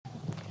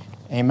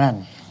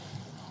Amen.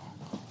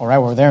 All right,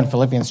 we're there in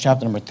Philippians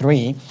chapter number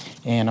 3.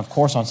 And of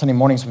course, on Sunday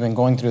mornings, we've been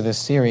going through this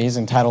series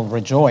entitled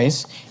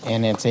Rejoice.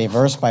 And it's a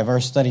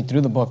verse-by-verse study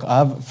through the book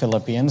of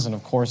Philippians. And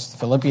of course,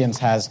 Philippians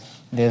has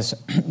this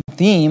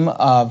theme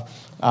of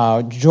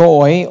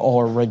joy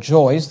or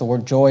rejoice. The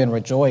word joy and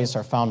rejoice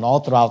are found all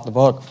throughout the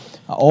book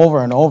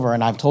over and over.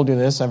 And I've told you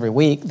this every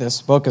week.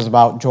 This book is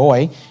about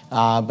joy,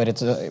 but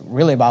it's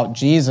really about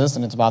Jesus,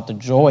 and it's about the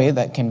joy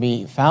that can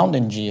be found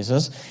in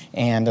Jesus.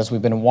 And as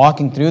we've been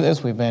walking through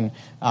this, we've been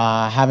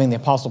having the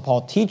Apostle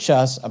Paul teach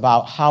us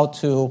about how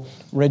to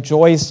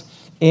rejoice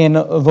in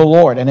the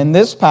Lord. And in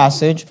this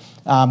passage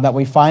that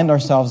we find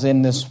ourselves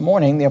in this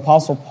morning, the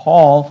Apostle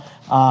Paul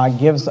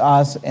gives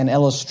us an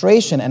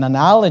illustration, an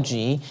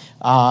analogy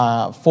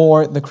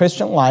for the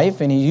Christian life.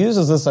 And he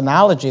uses this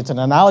analogy. It's an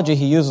analogy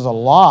he uses a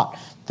lot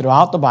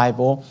throughout the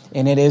Bible,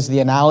 and it is the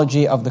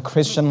analogy of the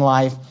Christian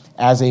life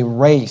as a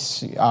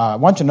race. I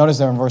want you to notice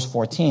there in verse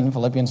 14,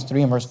 Philippians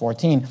 3 and verse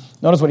 14.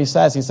 Notice what he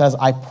says. He says,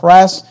 I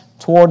press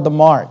toward the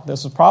mark.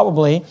 This is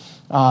probably,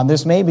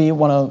 this may be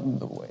one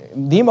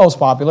of the most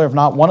popular, if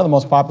not one of the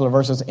most popular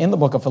verses in the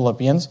book of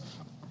Philippians.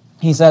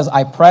 He says,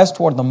 I press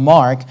toward the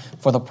mark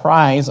for the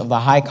prize of the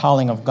high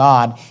calling of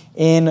God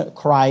in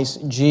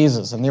Christ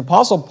Jesus. And the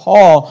Apostle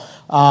Paul,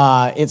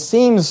 it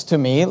seems to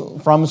me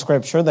from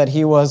Scripture that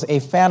he was a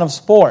fan of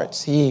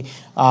sports. He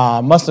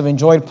must have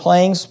enjoyed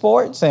playing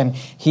sports, and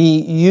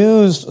he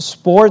used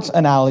sports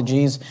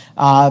analogies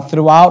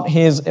throughout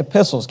his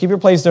epistles. Keep your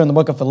place there in the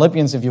book of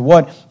Philippians if you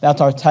would.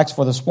 That's our text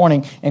for this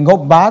morning. And go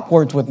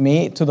backwards with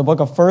me to the book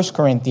of 1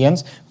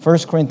 Corinthians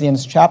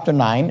chapter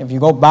 9. If you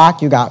go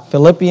back, you got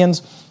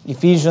Philippians,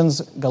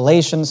 Ephesians,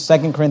 Galatians,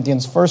 2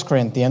 Corinthians, 1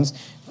 Corinthians,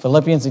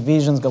 Philippians,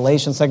 Ephesians,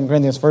 Galatians, 2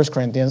 Corinthians, 1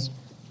 Corinthians.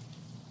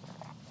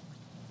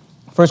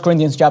 1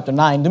 Corinthians chapter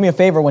 9. Do me a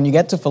favor when you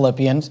get to to 1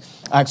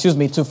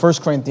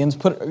 Corinthians,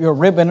 put your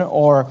ribbon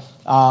or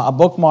a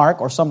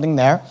bookmark or something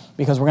there,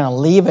 because we're going to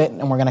leave it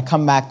and we're going to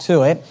come back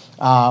to it.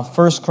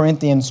 1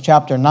 Corinthians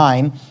chapter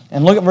 9,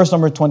 and look at verse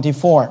number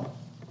 24.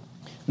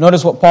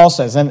 Notice what Paul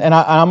says, and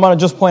I'm going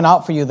to just point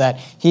out for you that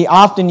he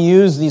often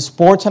used these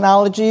sports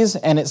analogies,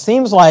 and it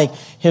seems like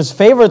his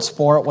favorite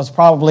sport was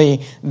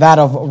probably that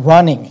of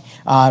running.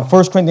 1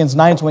 Corinthians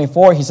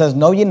 9:24, he says,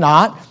 Know ye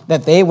not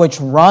that they which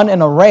run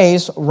in a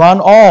race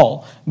run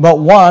all, but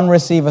one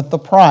receiveth the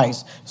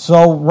prize.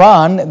 So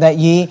run that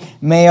ye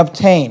may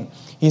obtain.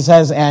 He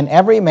says, and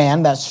every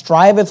man that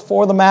striveth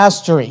for the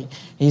mastery.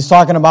 He's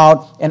talking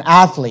about an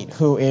athlete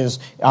who is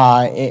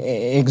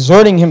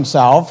exerting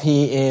himself.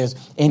 He is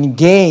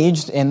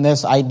engaged in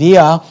this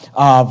idea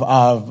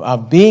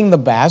of being the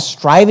best,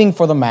 striving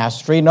for the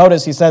mastery.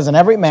 Notice he says, and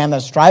every man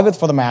that striveth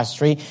for the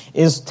mastery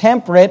is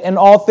temperate in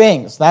all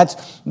things.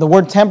 The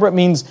word temperate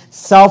means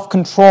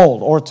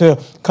self-controlled, or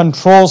to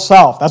control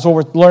self. That's what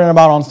we're learning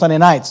about on Sunday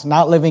nights.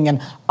 Not living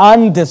an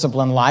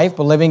undisciplined life,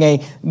 but living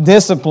a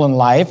disciplined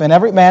life. And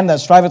every man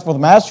that striveth for the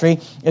mastery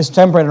is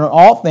temperate in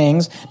all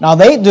things. Now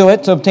they do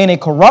it to obtain a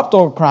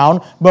corruptible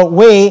crown, but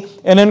we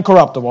an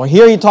incorruptible.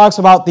 Here he talks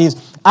about these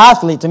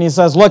athletes, and he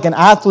says, look, an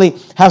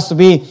athlete has to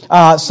be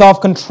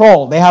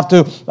self-controlled. They have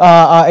to,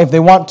 if they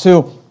want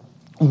to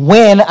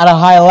win at a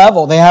high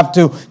level, they have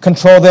to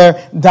control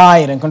their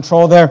diet and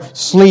control their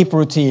sleep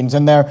routines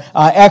and their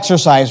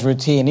exercise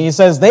routine. He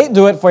says they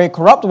do it for a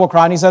corruptible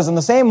crown. He says in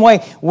the same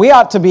way, we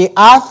ought to be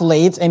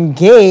athletes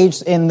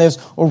engaged in this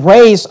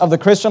race of the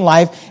Christian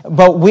life,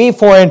 but we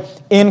for an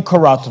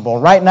incorruptible.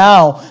 Right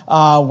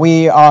now,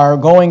 we are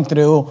going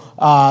through,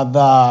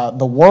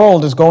 the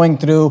world is going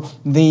through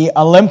the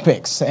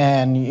Olympics,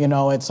 and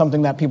it's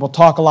something that people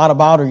talk a lot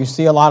about, or you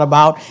see a lot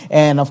about,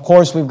 and of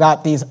course we've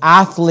got these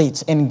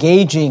athletes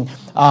engaging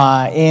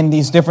in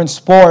these different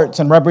sports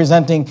and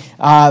representing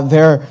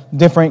their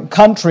different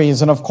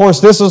countries. And of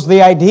course, this is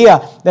the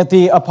idea that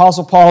the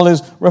Apostle Paul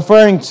is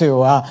referring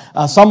to.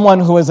 Someone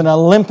who is an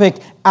Olympic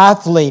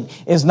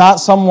athlete is not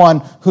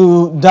someone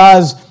who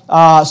does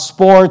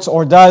sports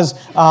or does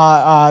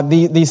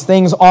these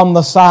things on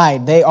the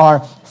side. They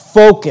are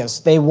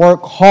focused. They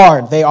work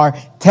hard. They are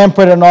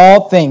temperate in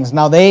all things.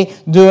 Now they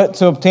do it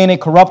to obtain a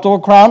corruptible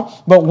crown,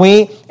 but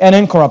we an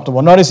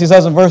incorruptible. Notice he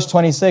says in verse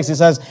 26, he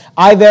says,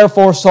 I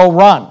therefore so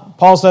run.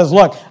 Paul says,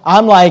 look,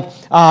 I'm like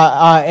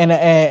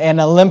an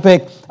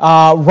Olympic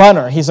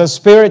runner. He says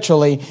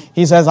spiritually,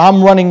 he says,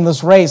 I'm running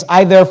this race.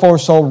 I therefore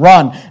so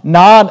run,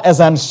 not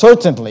as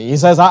uncertainly. He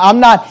says, I'm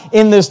not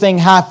in this thing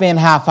half in,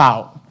 half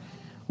out.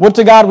 Would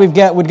to God we'd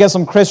get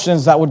some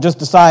Christians that would just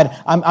decide,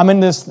 I'm in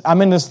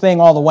this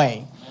thing all the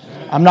way.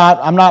 I'm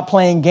not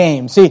playing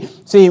games.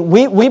 See,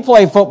 we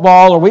play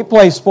football or we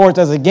play sports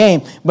as a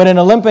game, but an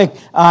Olympic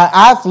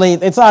athlete,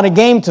 it's not a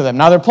game to them.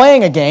 Now they're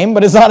playing a game,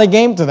 but it's not a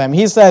game to them.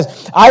 He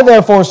says, I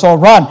therefore so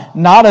run,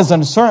 not as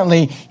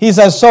uncertainly. He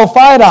says, so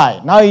fight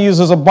I. Now he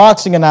uses a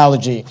boxing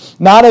analogy,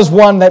 not as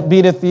one that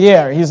beateth the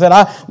air. He said,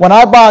 when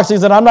I box, he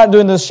said, I'm not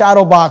doing this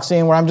shadow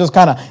boxing where I'm just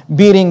kind of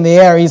beating the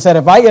air. He said,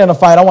 if I get in a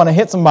fight, I want to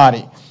hit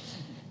somebody.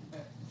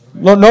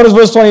 Notice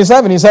verse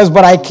 27. He says,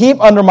 but I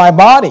keep under my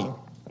body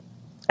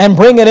and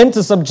bring it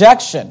into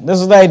subjection. This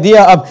is the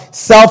idea of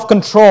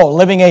self-control,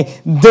 living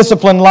a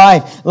disciplined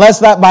life.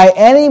 Lest that by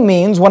any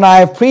means, when I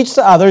have preached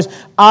to others,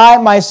 I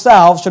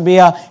myself should be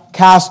a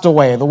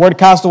castaway. The word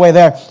castaway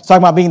there is talking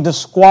about being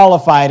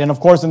disqualified. And of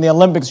course, in the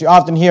Olympics, you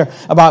often hear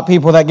about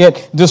people that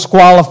get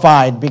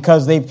disqualified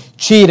because they've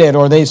cheated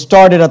or they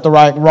started at the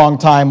wrong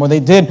time or they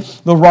did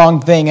the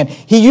wrong thing. And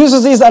he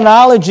uses these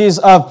analogies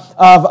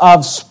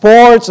of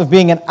sports, of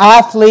being an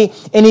athlete,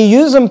 and he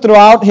uses them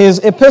throughout his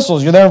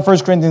epistles. You're there in 1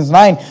 Corinthians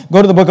 9.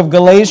 Go to the book of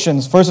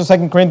Galatians, 1 and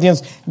 2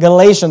 Corinthians,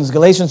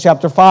 Galatians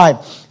chapter 5,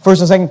 1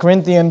 and 2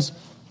 Corinthians.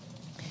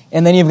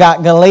 And then you've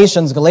got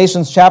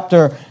Galatians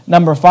chapter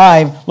number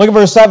 5. Look at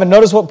verse 7.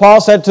 Notice what Paul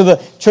said to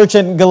the church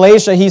in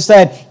Galatia. He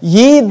said,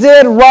 "Ye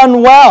did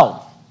run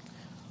well.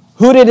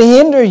 Who did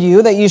hinder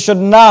you that you should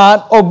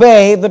not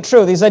obey the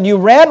truth?" He said, you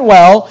ran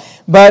well,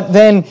 but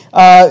then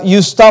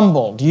you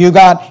stumbled. You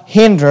got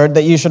hindered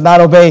that you should not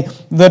obey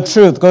the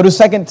truth. Go to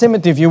 2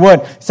 Timothy if you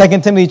would. 2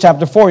 Timothy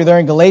chapter 4. You're there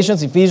in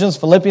Galatians, Ephesians,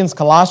 Philippians,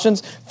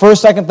 Colossians,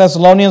 1st, 2nd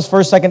Thessalonians,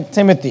 1st, 2nd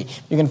Timothy.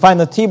 You can find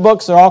the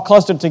T-books. They're all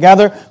clustered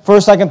together.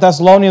 1st, 2nd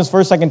Thessalonians,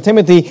 1st, 2nd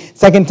Timothy,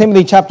 2nd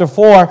Timothy chapter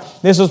 4.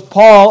 This is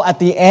Paul at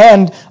the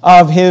end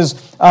of his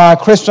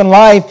Christian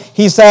life.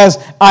 He says,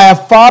 I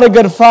have fought a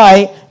good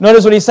fight.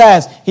 Notice what he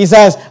says. He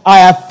says, I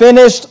have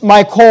finished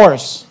my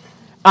course.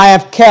 I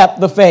have kept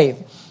the faith.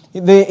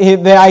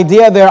 The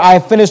idea there, I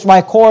finished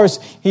my course,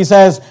 he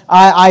says,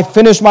 I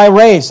finished my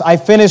race. I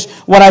finished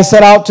what I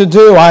set out to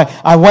do.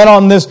 I went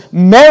on this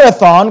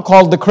marathon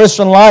called the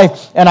Christian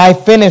life, and I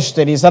finished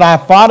it. He said, I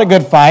have fought a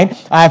good fight.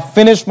 I have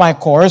finished my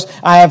course.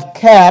 I have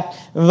kept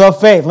the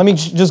faith. Let me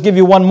just give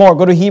you one more.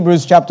 Go to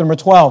Hebrews chapter number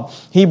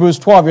 12. Hebrews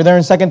 12. You're there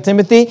in 2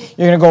 Timothy.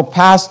 You're going to go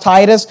past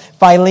Titus,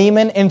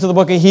 Philemon, into the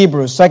book of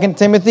Hebrews. 2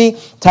 Timothy,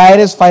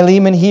 Titus,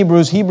 Philemon,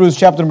 Hebrews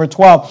chapter number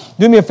 12.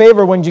 Do me a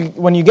favor when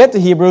you get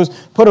to Hebrews,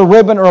 put a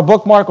ribbon or a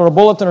bookmark or a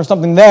bulletin or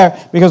something there,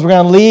 because we're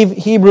going to leave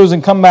Hebrews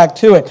and come back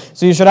to it.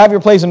 So you should have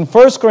your place in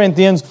 1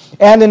 Corinthians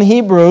and in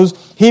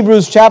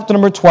Hebrews chapter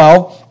number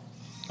 12.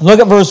 Look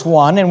at verse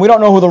 1, and we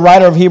don't know who the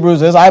writer of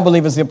Hebrews is. I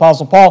believe it's the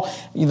Apostle Paul.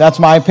 That's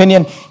my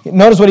opinion.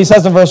 Notice what he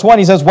says in verse 1.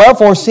 He says,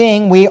 wherefore,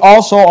 seeing we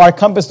also are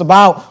compassed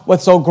about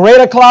with so great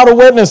a cloud of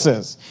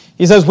witnesses.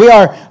 He says we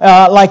are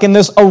like in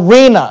this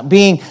arena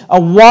being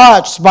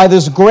watched by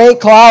this great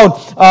cloud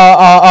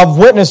of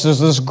witnesses,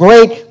 this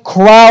great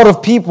crowd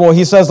of people.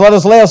 He says, let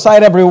us lay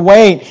aside every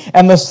weight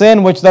and the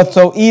sin which doth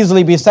so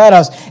easily beset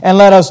us, and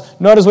let us,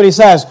 notice what he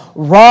says,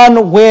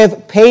 run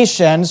with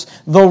patience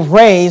the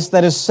race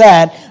that is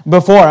set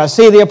before us.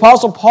 See, the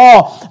Apostle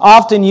Paul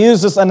often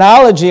used this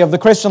analogy of the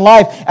Christian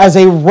life as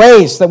a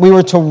race that we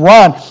were to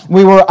run.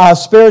 We were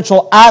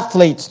spiritual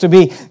athletes, to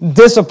be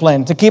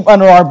disciplined, to keep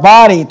under our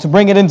body, to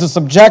bring it into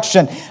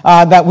subjection,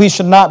 that we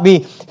should not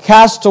be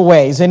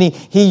castaways. And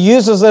he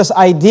uses this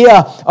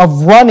idea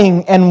of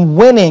running and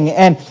winning.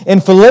 And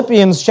in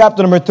Philippians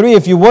chapter number 3,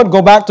 if you would,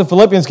 go back to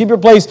Philippians. Keep your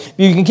place.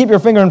 You can keep your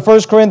finger in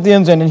 1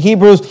 Corinthians and in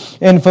Hebrews.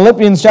 In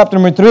Philippians chapter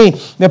number 3,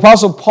 the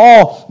Apostle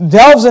Paul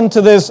delves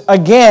into this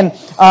again,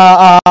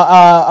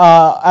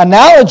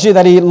 analogy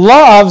that he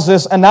loves,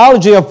 this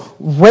analogy of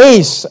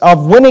race,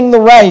 of winning the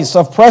race,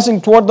 of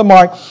pressing toward the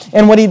mark.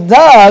 And what he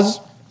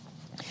does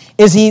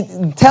is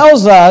he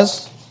tells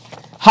us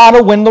how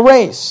to win the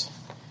race.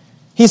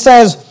 He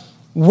says,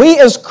 we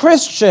as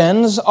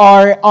Christians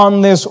are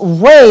on this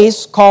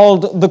race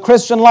called the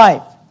Christian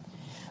life.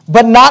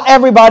 But not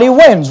everybody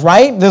wins,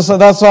 right? That's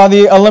how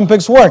the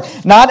Olympics work.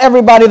 Not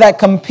everybody that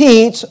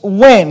competes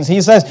wins.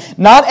 He says,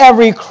 not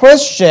every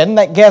Christian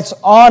that gets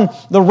on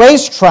the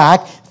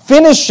racetrack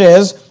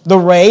finishes the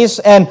race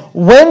and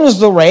wins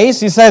the race.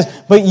 He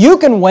says, but you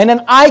can win and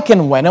I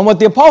can win. And what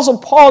the Apostle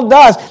Paul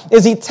does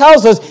is he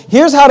tells us,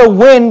 here's how to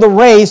win the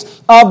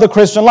race of the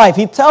Christian life.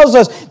 He tells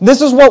us,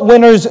 this is what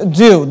winners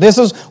do. This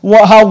is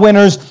how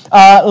winners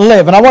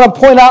live. And I want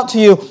to point out to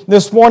you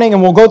this morning,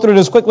 and we'll go through it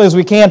as quickly as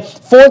we can,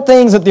 4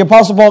 things that the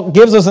Apostle Paul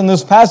gives us in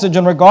this passage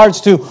in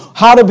regards to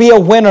how to be a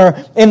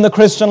winner in the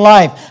Christian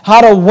life, how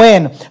to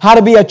win, how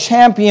to be a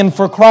champion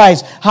for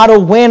Christ, how to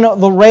win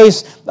the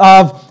race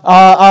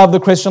of the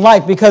Christian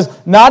life.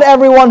 Because not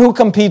everyone who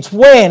competes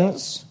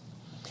wins,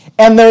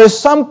 and there is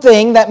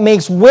something that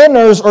makes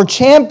winners or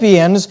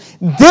champions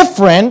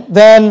different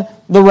than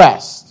the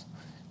rest,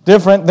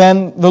 different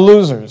than the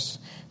losers.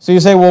 So you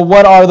say, well,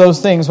 what are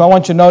those things? Well, I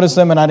want you to notice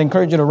them, and I'd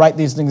encourage you to write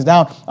these things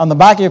down. On the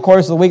back of your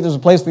course of the week, there's a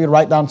place for you to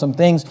write down some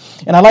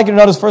things. And I'd like you to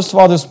notice, first of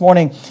all, this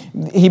morning,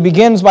 he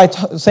begins by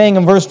saying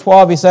in verse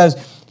 12, he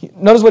says,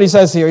 notice what he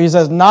says here. He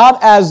says, not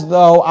as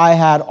though I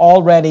had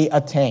already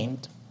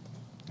attained.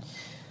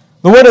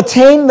 The word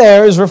attain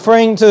there is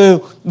referring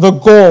to the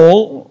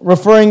goal,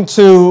 referring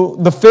to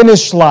the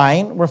finish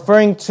line,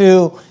 referring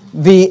to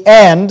the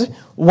end,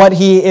 what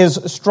he is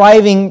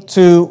striving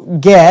to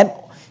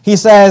get. He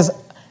says,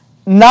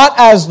 not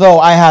as though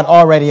I had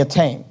already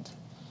attained.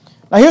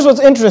 Now here's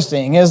what's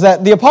interesting, is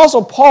that the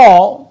Apostle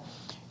Paul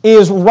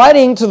is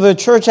writing to the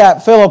church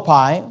at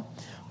Philippi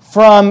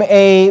from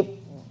a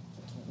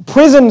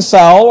prison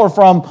cell or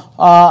from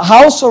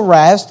house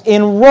arrest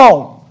in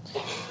Rome.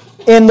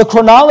 in the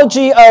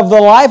chronology of the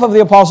life of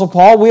the Apostle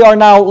Paul, we are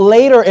now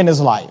later in his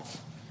life.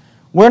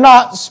 We're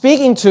not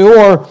speaking to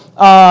or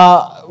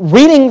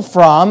reading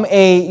from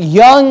a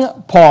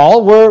young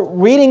Paul. We're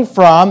reading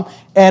from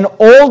an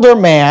older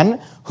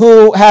man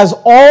who has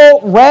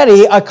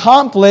already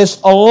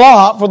accomplished a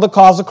lot for the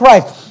cause of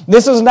Christ.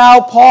 This is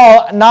now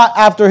Paul, not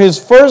after his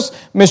first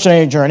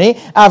missionary journey,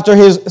 after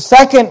his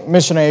second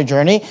missionary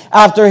journey,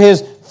 after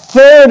his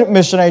third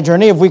missionary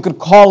journey, if we could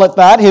call it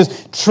that,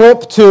 his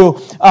trip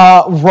to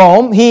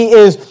Rome. He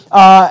is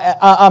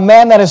a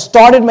man that has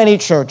started many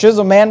churches,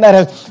 a man that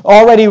has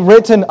already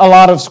written a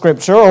lot of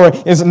Scripture, or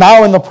is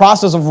now in the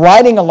process of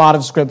writing a lot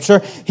of Scripture.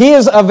 He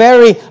is a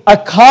very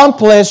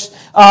accomplished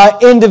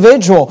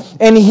individual.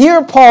 And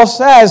here Paul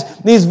says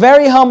these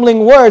very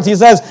humbling words. He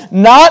says,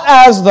 not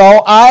as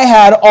though I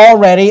had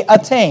already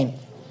attained.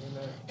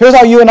 Here's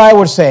how you and I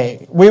would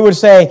say. We would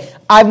say,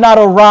 I've not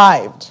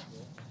arrived.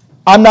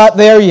 I'm not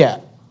there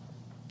yet.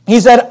 He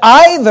said,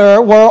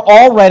 either we're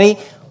already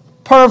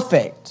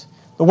perfect.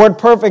 The word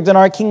perfect in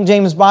our King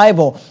James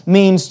Bible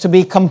means to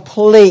be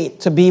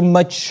complete, to be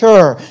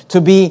mature,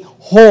 to be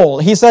whole.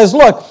 He says,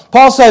 look,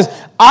 Paul says,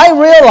 I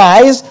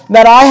realize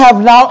that I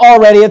have not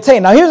already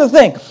attained. Now here's the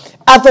thing.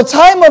 At the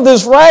time of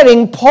this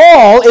writing,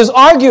 Paul is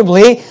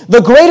arguably the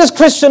greatest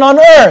Christian on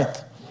earth.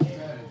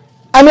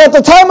 I mean, at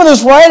the time of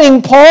this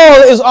writing,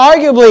 Paul is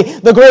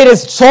arguably the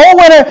greatest soul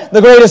winner,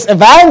 the greatest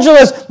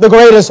evangelist, the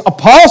greatest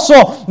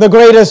apostle, the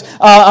greatest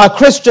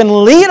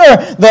Christian leader,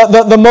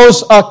 the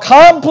most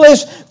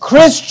accomplished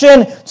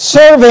Christian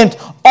servant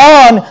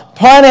on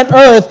planet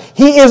Earth.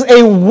 He is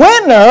a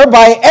winner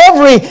by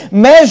every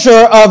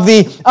measure of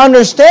the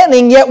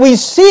understanding, yet we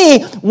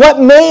see what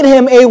made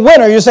him a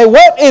winner. You say,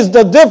 what is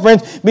the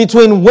difference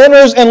between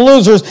winners and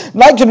losers? I'd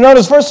like you to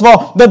notice, first of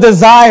all, the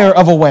desire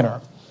of a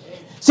winner.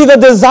 See, the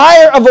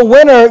desire of a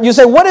winner, you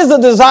say, what is the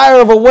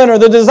desire of a winner?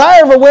 The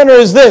desire of a winner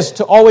is this,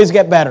 to always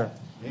get better.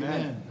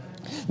 Amen.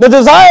 The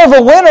desire of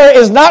a winner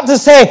is not to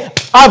say,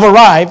 I've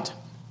arrived.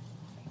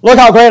 Look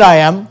how great I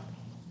am.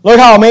 Look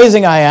how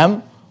amazing I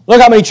am.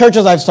 Look how many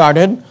churches I've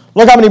started.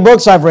 Look how many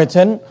books I've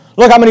written.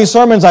 Look how many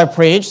sermons I've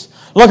preached.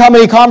 Look how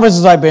many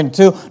conferences I've been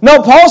to.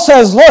 No, Paul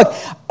says, look,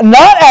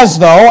 not as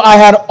though I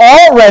had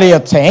already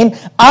attained,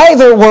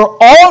 either were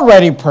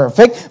already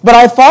perfect, but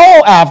I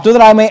follow after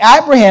that I may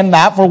apprehend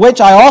that for which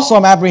I also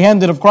am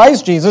apprehended of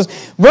Christ Jesus.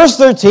 Verse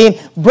 13,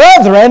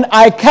 brethren,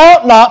 I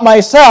count not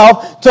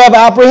myself to have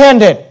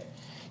apprehended.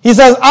 He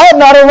says, I have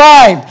not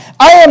arrived.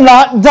 I am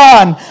not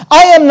done.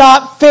 I am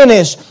not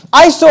finished.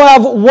 I still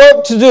have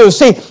work to do.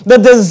 See, the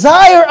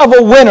desire of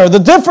a winner, the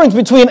difference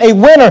between a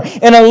winner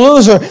and a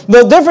loser,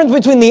 the difference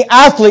between the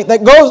athlete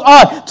that goes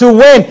on to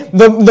win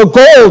the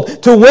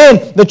gold, to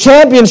win the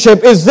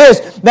championship is this,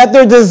 that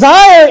their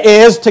desire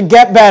is to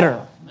get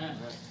better.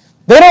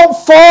 They don't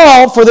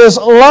fall for this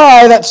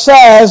lie that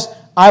says,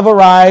 I've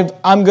arrived,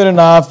 I'm good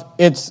enough,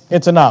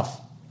 it's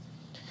enough.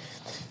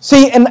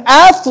 See, an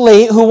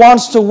athlete who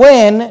wants to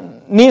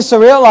win needs to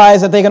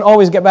realize that they can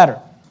always get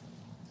better.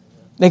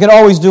 They can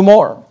always do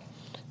more.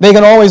 They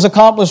can always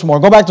accomplish more.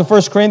 Go back to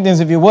 1 Corinthians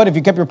if you would, if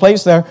you kept your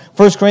place there.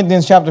 1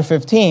 Corinthians chapter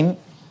 15.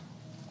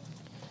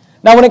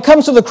 Now when it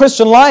comes to the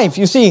Christian life,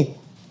 you see,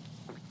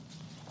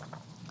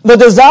 the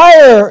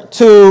desire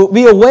to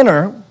be a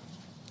winner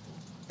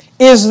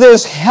is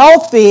this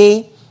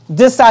healthy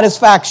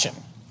dissatisfaction.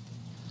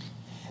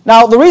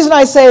 Now the reason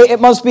I say it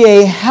must be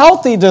a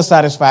healthy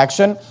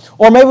dissatisfaction,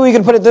 or maybe we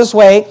can put it this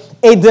way,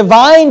 a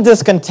divine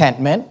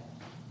discontentment,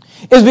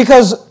 is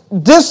because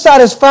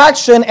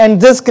dissatisfaction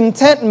and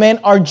discontentment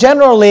are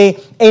generally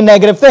a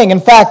negative thing. In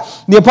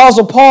fact, the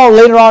Apostle Paul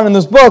later on in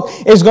this book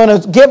is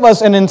going to give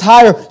us an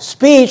entire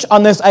speech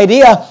on this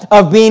idea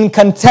of being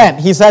content.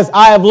 He says,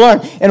 I have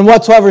learned in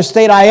whatsoever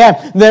state I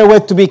am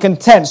therewith to be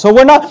content. So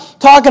we're not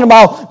talking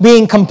about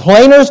being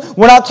complainers.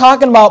 We're not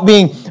talking about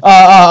being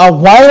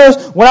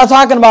whiners. We're not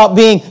talking about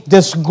being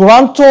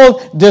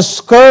disgruntled,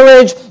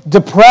 discouraged,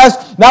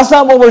 depressed. That's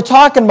not what we're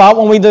talking about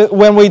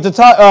when we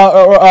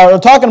are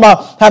talking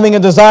about having a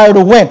desire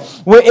to win.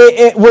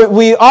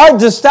 We are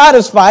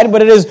dissatisfied,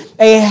 but it is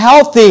a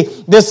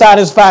healthy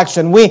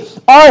dissatisfaction. We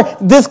are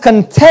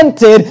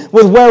discontented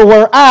with where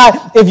we're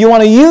at, if you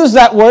want to use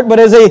that word, but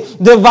as a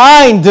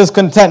divine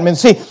discontentment.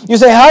 See, you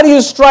say, how do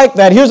you strike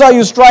that? Here's how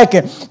you strike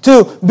it.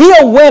 To be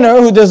a winner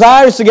who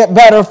desires to get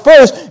better,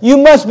 first, you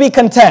must be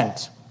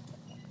content.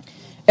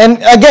 And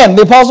again,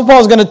 the Apostle Paul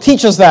is going to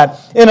teach us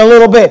that in a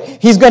little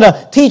bit. He's going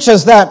to teach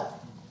us that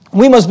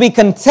we must be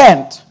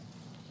content,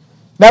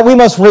 that we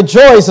must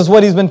rejoice, is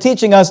what he's been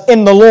teaching us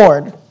in the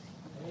Lord.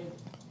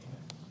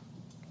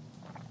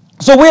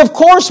 So we, of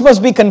course,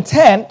 must be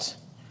content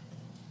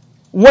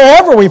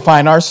wherever we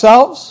find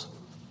ourselves,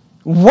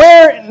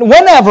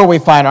 whenever we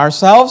find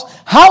ourselves,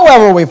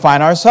 however we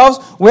find ourselves.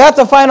 We have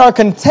to find our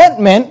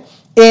contentment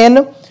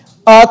in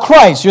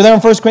Christ. You're there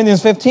in 1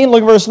 Corinthians 15.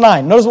 Look at verse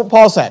 9. Notice what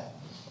Paul said.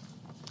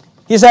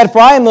 He said, for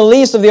I am the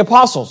least of the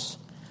apostles,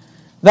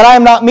 that I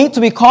am not meet to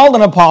be called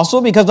an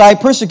apostle, because I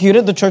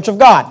persecuted the church of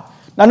God.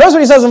 Now notice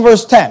what he says in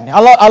verse 10.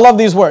 I love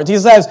these words. He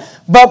says,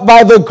 but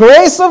by the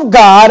grace of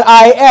God,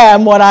 I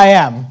am what I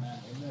am.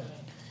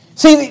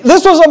 See,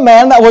 this was a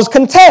man that was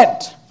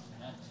content.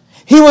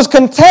 He was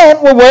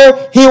content with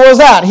where he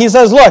was at. He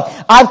says, look,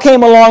 I've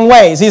came a long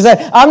ways. He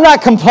said, I'm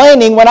not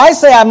complaining. When I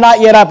say I'm not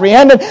yet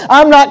apprehended,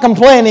 I'm not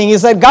complaining. He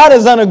said, God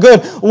has done a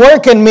good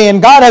work in me,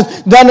 and God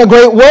has done a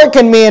great work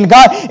in me. And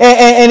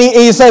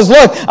he says,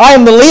 look, I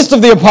am the least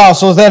of the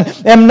apostles, and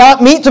am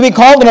not meet to be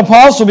called an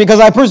apostle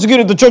because I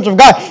persecuted the church of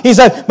God. He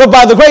said, but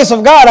by the grace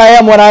of God, I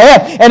am what I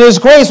am. And his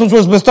grace, which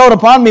was bestowed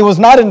upon me, was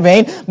not in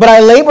vain, but I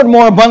labored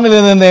more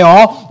abundantly than they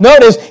all.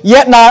 Notice,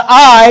 yet not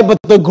I, but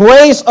the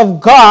grace of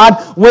God,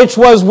 which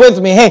was with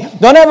me. Hey,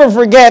 don't ever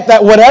forget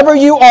that whatever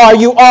you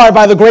are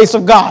by the grace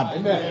of God.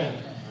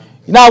 Amen.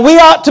 Now, we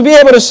ought to be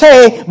able to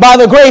say, by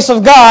the grace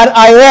of God,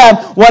 I am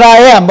what I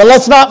am. But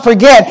let's not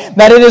forget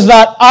that it is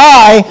not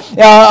I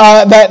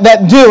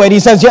that do it. He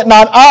says, yet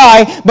not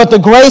I, but the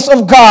grace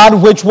of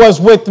God which was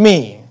with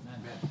me.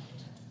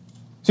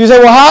 So you say,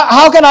 well,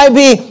 how can I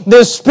be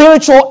this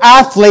spiritual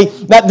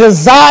athlete that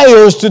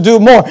desires to do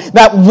more,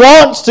 that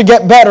wants to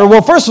get better?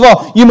 Well, first of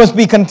all, you must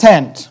be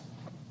content.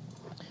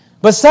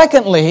 But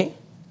secondly,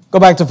 go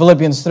back to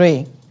Philippians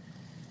 3.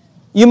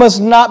 You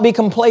must not be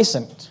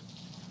complacent.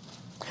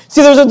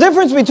 See, there's a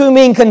difference between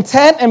being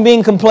content and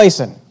being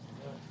complacent.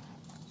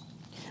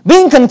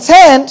 Being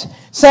content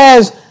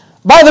says,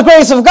 by the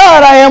grace of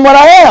God, I am what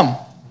I am.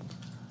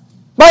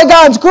 By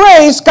God's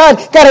grace, God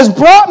has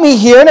brought me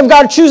here, and if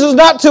God chooses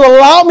not to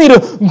allow me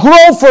to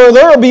grow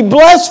further or be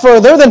blessed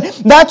further, then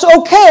that's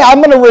okay.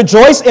 I'm going to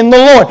rejoice in the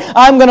Lord.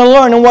 I'm going to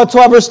learn in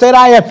whatsoever state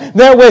I am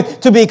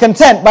therewith to be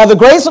content. By the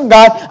grace of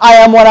God, I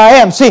am what I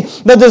am. See,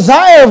 the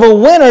desire of a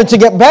winner to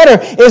get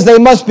better is they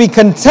must be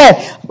content.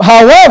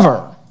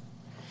 However,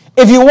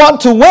 if you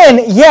want to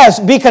win, yes,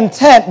 be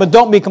content, but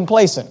don't be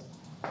complacent.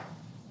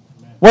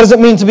 What does it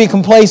mean to be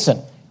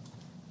complacent?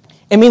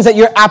 It means that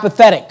you're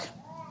apathetic.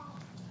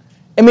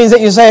 It means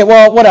that you say,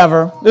 well,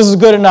 whatever, this is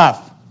good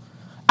enough.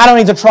 I don't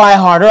need to try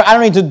harder. I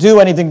don't need to do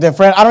anything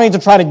different. I don't need to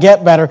try to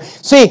get better.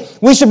 See,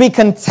 we should be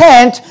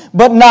content,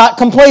 but not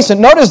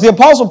complacent. Notice the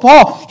Apostle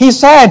Paul, he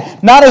said,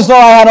 not as though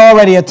I had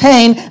already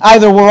attained,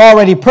 either were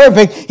already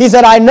perfect. He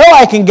said, I know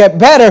I can get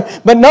better.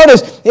 But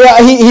notice,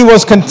 he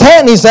was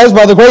content, he says,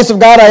 by the grace of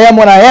God I am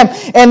what I am.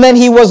 And then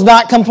he was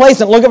not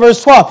complacent. Look at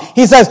verse 12.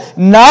 He says,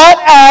 not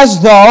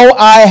as though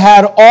I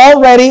had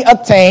already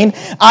attained,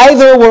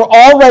 either were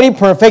already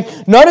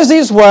perfect. Notice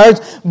these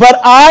words, but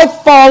I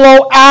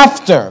follow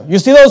after. You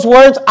see those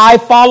words, I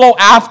follow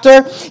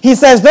after? He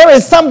says, there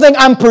is something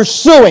I'm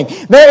pursuing.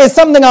 There is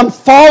something I'm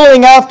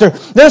following after.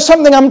 There's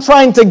something I'm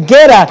trying to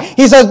get at.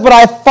 He says, but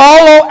I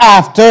follow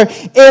after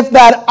if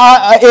that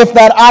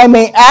I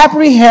may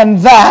apprehend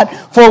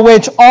that for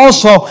which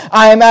also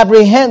I am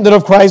apprehended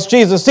of Christ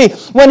Jesus. See,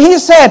 when he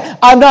said,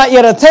 I'm not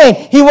yet attained,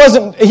 he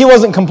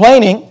wasn't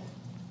complaining.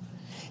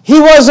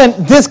 He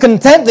wasn't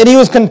discontented. He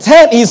was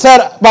content. He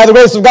said, by the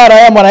grace of God,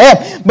 I am what I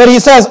am. But he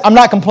says, I'm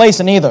not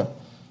complacent either.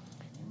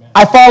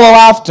 I follow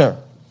after.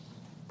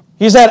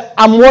 He said,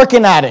 I'm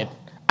working at it.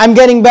 I'm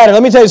getting better.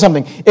 Let me tell you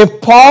something.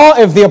 If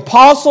the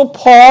Apostle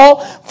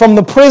Paul from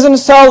the prison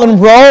cell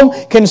in Rome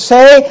can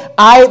say,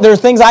 there are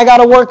things I got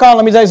to work on,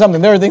 let me tell you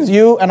something. There are things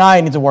you and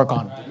I need to work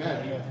on.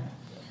 Amen.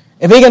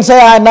 If he can say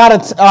I have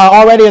not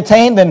already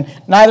attained, then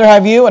neither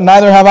have you and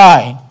neither have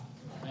I.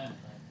 Amen.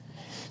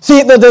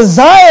 See, the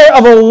desire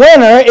of a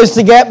winner is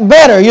to get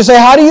better. You say,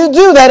 how do you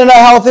do that in a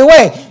healthy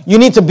way? You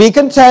need to be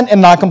content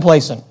and not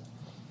complacent.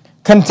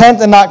 Content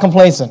and not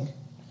complacent.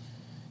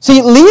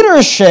 See,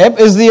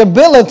 leadership is the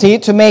ability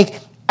to make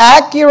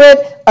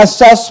accurate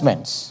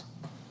assessments.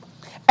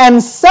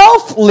 And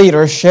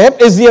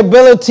self-leadership is the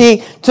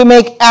ability to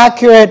make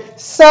accurate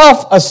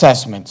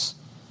self-assessments.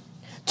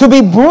 To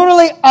be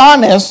brutally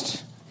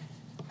honest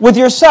with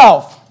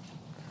yourself.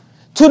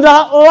 To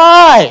not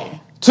lie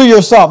to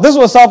yourself. This is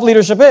what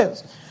self-leadership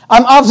is.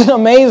 I'm often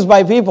amazed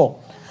by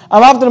people.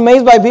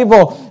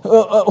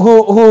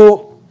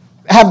 Who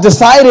have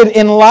decided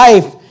in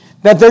life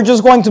that they're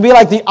just going to be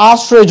like the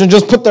ostrich and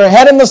just put their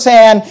head in the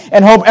sand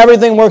and hope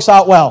everything works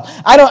out well.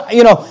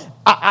 We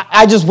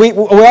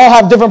all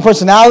have different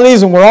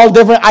personalities and we're all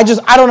different. I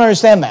don't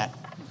understand that.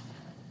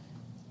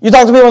 You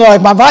talk to people and they're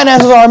like, my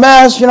finances are a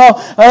mess,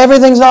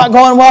 everything's not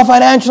going well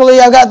financially,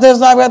 I've got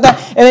this, I've got that.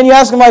 And then you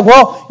ask them like,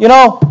 well,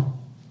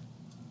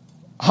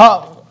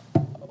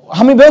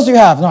 how many bills do you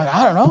have? And they're like,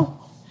 I don't know.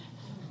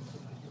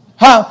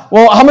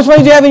 How much money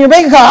do you have in your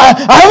bank account?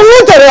 I haven't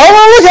looked at it, I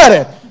want to look at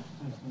it.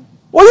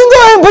 Well, you can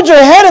go ahead and put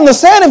your head in the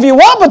sand if you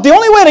want, but the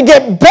only way to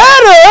get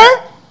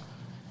better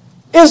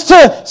is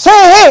to say,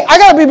 hey, I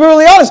got to be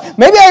brutally honest.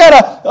 Maybe I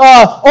got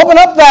to open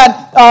up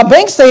that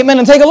bank statement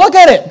and take a look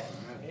at it.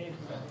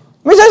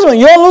 Let me tell you something.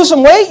 You want to lose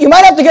some weight? You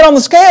might have to get on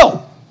the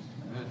scale.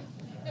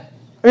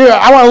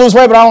 I want to lose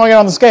weight, but I don't want to get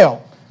on the scale.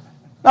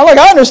 Now, look,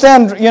 I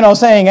understand,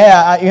 saying,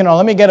 hey,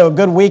 let me get a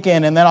good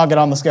weekend and then I'll get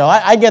on the scale.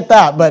 I get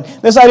that, but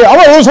this idea, I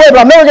want to lose weight, but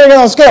I'm never going to get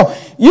on the scale.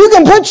 You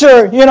can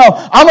picture,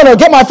 I'm going to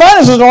get my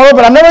finances in order,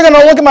 but I'm never going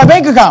to look at my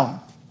bank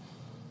account.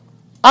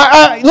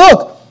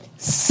 Look,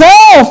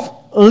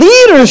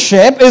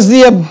 Self-leadership is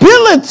the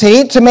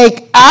ability to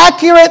make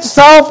accurate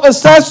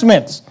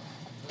self-assessments,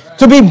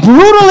 to be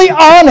brutally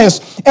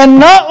honest and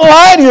not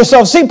lie to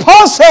yourself. See,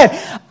 Paul said,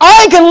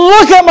 I can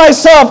look at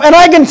myself and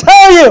I can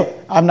tell you,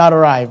 I've not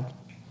arrived.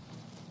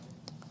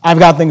 I've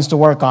got things to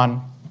work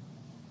on.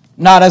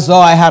 Not as though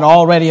I had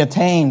already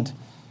attained.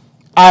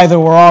 Either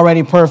we're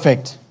already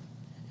perfect.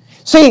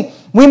 See,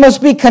 we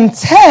must be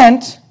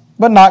content,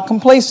 but not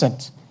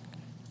complacent.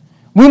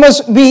 We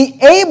must be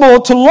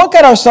able to look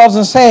at ourselves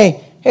and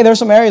say, hey, there's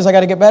some areas I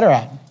got to get better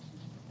at.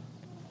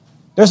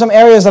 There's some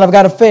areas that I've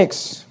got to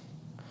fix.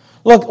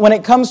 Look, when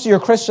it comes to your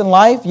Christian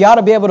life, you ought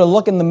to be able to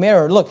look in the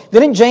mirror. Look,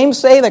 didn't James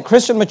say that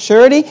Christian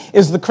maturity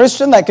is the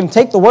Christian that can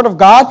take the Word of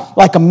God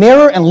like a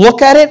mirror and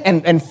look at it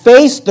and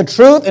face the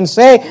truth and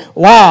say,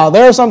 wow,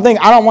 there's something,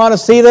 I don't want to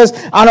see this,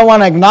 I don't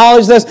want to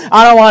acknowledge this,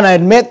 I don't want to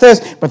admit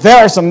this, but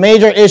there are some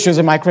major issues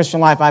in my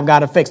Christian life I've got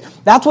to fix.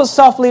 That's what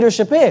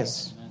self-leadership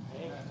is.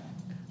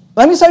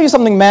 Let me tell you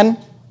something, men.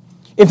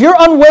 If you're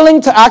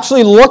unwilling to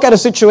actually look at a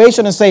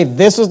situation and say,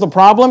 this is the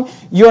problem,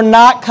 you're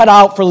not cut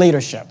out for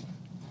leadership.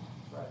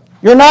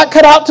 You're not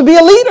cut out to be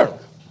a leader.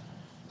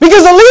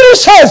 Because a leader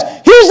says,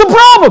 here's the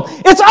problem.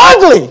 It's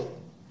ugly.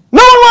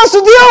 No one wants to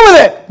deal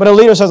with it. But a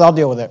leader says, I'll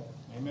deal with it.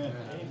 Amen.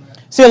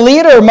 See, a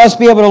leader must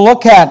be able to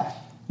look at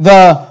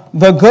the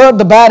good,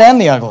 the bad, and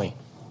the ugly.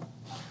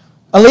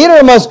 A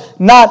leader must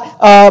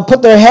not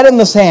put their head in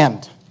the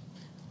sand.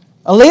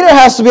 A leader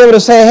has to be able to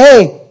say,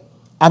 hey,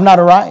 I've not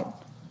arrived.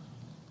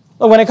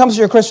 Look, when it comes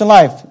to your Christian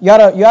life, you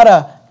ought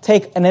to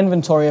take an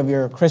inventory of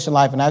your Christian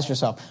life and ask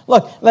yourself.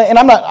 Look, and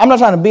I'm not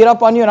trying to beat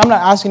up on you, and I'm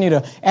not asking you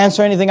to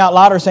answer anything out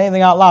loud or say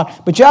anything out loud,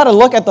 but you ought to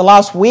look at the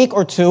last week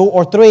or 2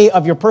 or 3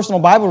 of your personal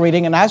Bible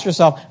reading and ask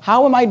yourself,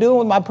 how am I doing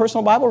with my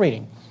personal Bible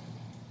reading?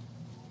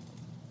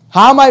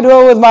 How am I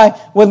doing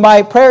with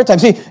my prayer time?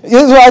 See,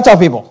 this is what I tell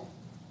people.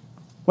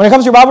 When it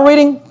comes to your Bible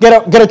reading,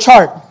 get a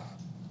chart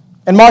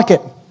and mark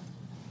it.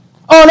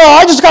 Oh, no,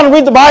 I just got to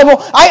read the Bible.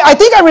 I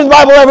think I read the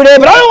Bible every day,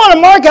 but I don't want to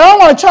mark it. I don't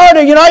want to chart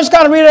it. I just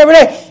got to read it every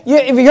day.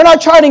 If you're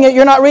not charting it,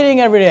 you're not reading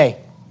it every day.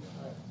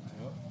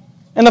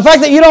 And the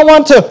fact that you don't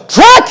want to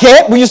track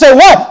it, well, you say,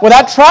 what? Well,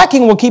 that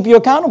tracking will keep you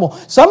accountable.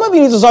 Some of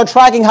you need to start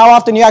tracking how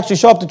often you actually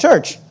show up to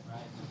church.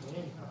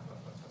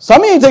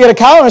 Some of you need to get a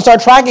calendar and start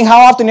tracking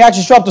how often you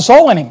actually show up to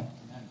soul winning.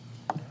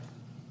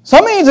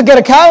 Some of you need to get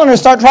a calendar and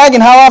start tracking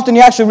how often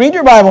you actually read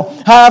your Bible,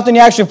 how often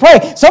you actually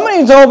pray. Some of you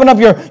need to open up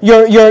your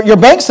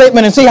bank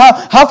statement and see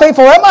how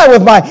faithful am I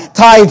with my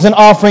tithes and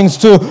offerings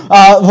to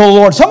the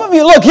Lord. Some of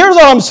you, look, here's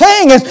what I'm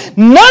saying is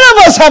none of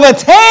us have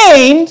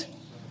attained.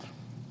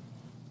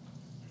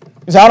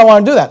 You say, I don't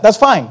want to do that. That's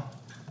fine.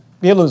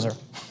 Be a loser.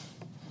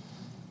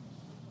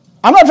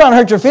 I'm not trying to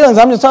hurt your feelings.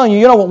 I'm just telling you,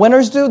 you know what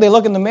winners do? They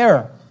look in the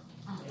mirror.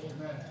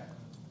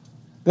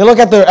 They look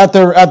at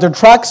their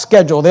track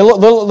schedule. They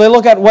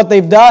look at what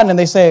they've done and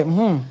they say,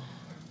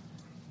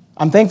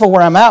 I'm thankful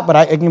where I'm at, but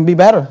it can be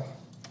better.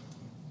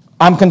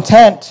 I'm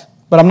content,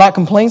 but I'm not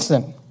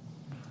complacent.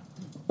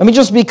 Let me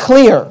just be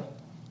clear.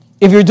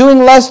 If you're doing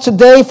less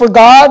today for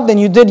God than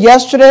you did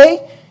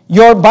yesterday,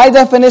 you're by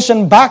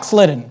definition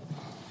backslidden.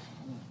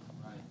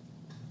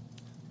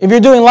 If you're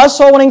doing less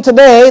soul winning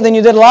today than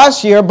you did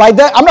last year,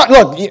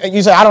 look,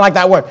 you say, I don't like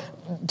that word.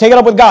 Take it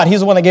up with God. He's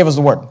the one that gave us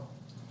the word.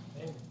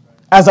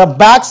 As a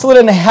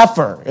backslidden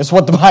heifer is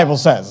what the Bible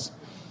says.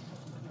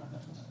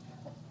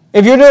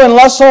 If you're doing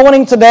less soul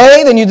winning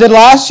today than you did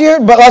last year,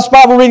 but less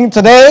Bible reading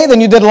today than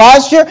you did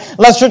last year,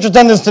 less church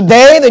attendance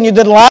today than you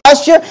did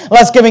last year,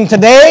 less giving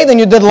today than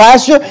you did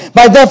last year,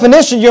 by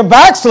definition, you're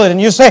backslidden.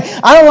 You say,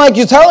 I don't like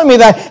you telling me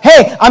that.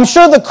 Hey, I'm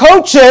sure the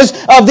coaches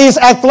of these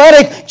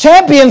athletic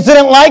champions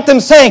didn't like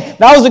them saying,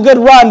 that was a good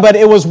run, but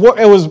it was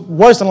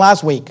worse than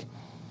last week.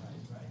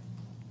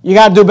 You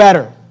got to do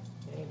better.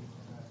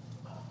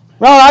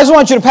 No, I just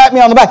want you to pat me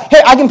on the back.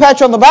 Hey, I can pat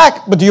you on the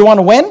back, but do you want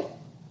to win? Amen.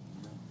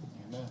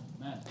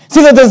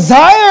 See, the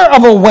desire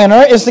of a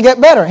winner is to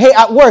get better. Hey,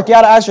 at work, you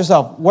got to ask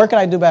yourself, where can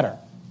I do better?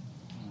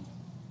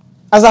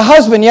 As a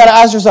husband, you got to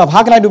ask yourself,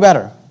 how can I do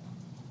better?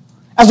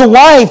 As a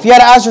wife, you got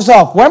to ask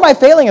yourself, where am I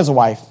failing as a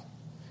wife?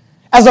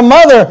 As a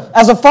mother,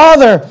 as a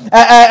father,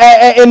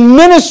 in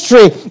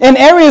ministry, in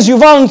areas you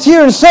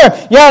volunteer and serve,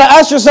 you got to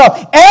ask yourself,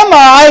 am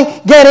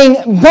I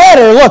getting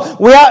better? Look,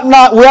 we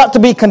ought to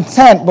be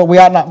content, but we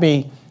ought not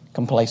be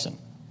complacent.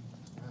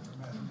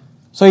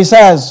 So he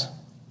says,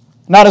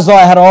 not as though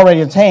I had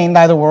already attained,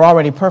 neither were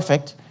already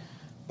perfect,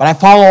 but I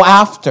follow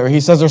after. He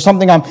says there's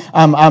something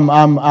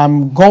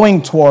I'm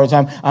going towards.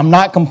 I'm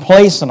not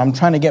complacent. I'm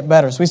trying to get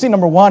better. So we see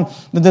number 1,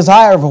 the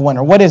desire of a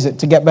winner. What is it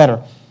to get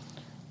better?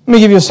 Let me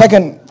give you a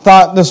second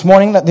thought this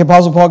morning that the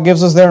Apostle Paul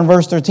gives us there in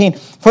verse 13.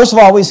 First of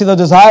all, we see the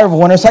desire of a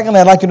winner. Secondly,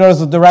 I'd like you to notice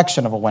the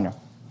direction of a winner.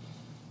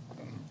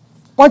 I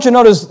want you to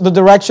notice the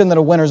direction that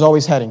a winner is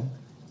always heading.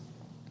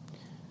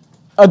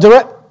 A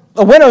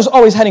winner is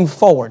always heading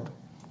forward.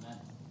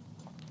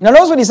 Now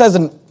notice what he says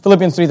in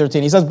Philippians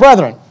 3:13. He says,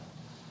 brethren,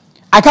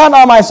 I count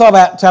not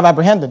myself to have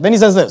apprehended. Then he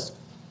says this,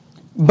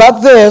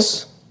 but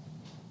this,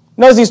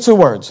 notice these 2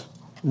 words,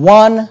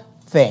 one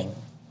thing.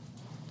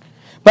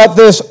 But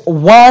this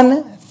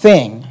one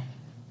thing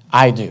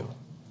I do.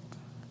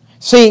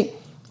 See,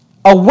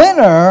 a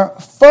winner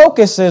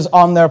focuses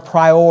on their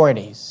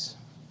priorities.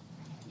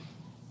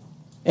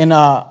 In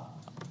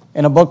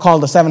a book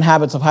called The 7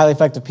 Habits of Highly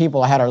Effective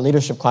People, I had our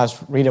leadership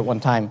class read it one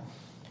time.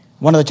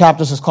 One of the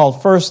chapters is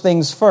called First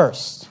Things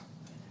First.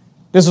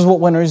 This is what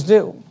winners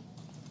do.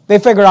 They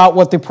figure out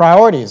what the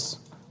priorities,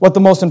 what the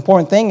most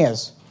important thing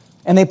is,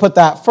 and they put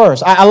that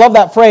first. I love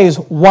that phrase,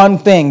 one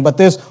thing, but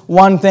this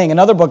one thing.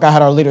 Another book I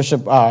had our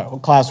leadership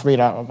class read,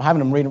 I'm having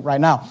them read it right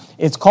now.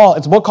 It's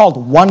a book called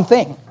One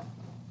Thing.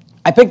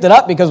 I picked it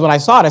up because when I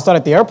saw it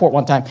at the airport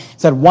one time. It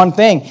said one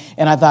thing,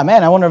 and I thought,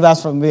 man, I wonder if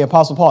that's from the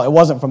Apostle Paul. It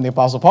wasn't from the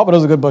Apostle Paul, but it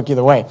was a good book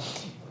either way.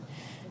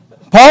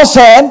 Paul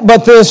said,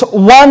 but this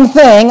one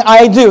thing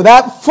I do.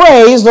 That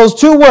phrase, those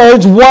 2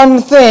 words,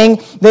 one thing,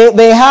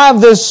 they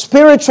have this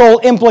spiritual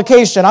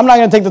implication. I'm not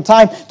going to take the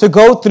time to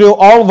go through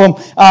all of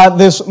them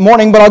this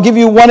morning, but I'll give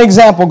you one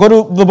example. Go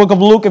to the book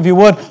of Luke, if you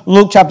would,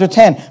 Luke chapter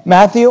 10.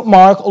 Matthew,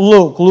 Mark,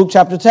 Luke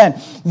chapter 10.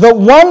 The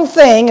one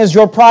thing is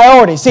your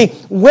priority. See,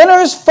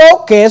 winners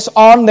focus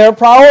on their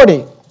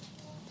priority.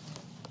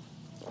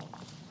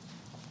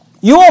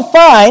 You will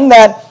find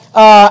that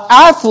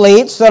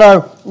athletes that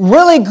are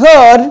really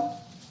good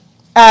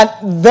at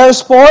their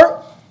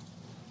sport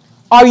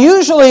are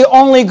usually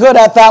only good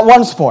at that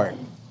one sport.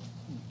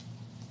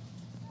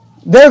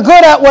 They're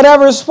good at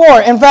whatever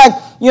sport. In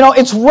fact,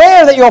 it's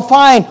rare that you'll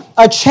find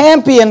a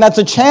champion that's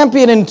a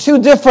champion in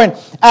 2 different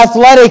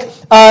athletic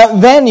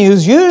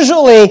venues.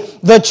 Usually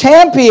the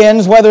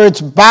champions, whether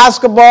it's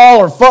basketball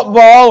or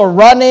football or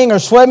running or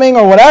swimming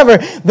or whatever,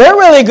 they're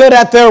really good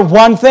at their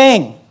one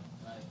thing.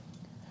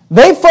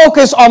 They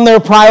focus on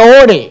their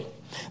priority.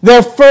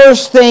 Their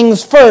first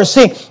things first.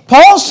 See,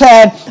 Paul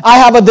said, I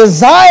have a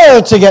desire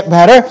to get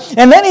better.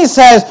 And then he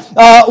says,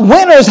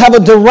 winners have a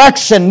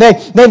direction.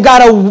 They've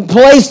got a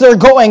place they're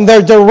going.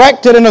 They're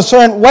directed in a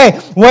certain way.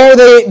 Where are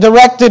they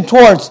directed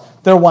towards?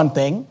 Their one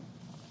thing.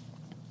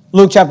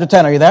 Luke chapter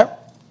 10, are you there?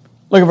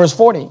 Look at verse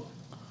 40.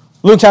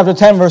 Luke chapter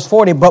 10, verse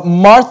 40. But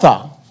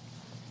Martha,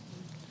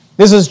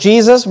 this is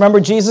Jesus. Remember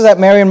Jesus at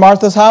Mary and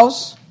Martha's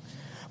house?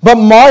 But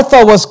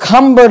Martha was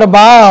cumbered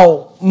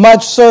about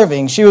much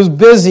serving. She was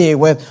busy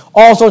with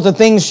all sorts of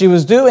things she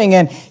was doing,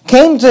 and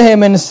came to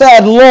him and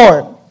said,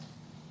 Lord,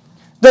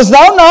 dost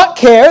thou not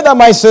care that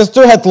my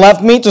sister hath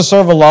left me to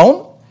serve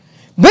alone?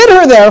 Bid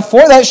her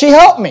therefore that she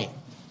help me.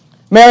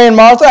 Mary and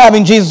Martha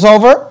having Jesus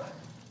over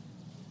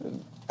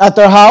at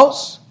their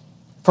house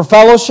for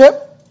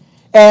fellowship,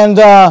 and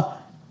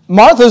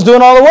Martha's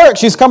doing all the work.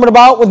 She's cumbered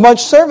about with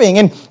much serving.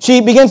 And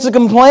she begins to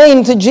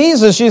complain to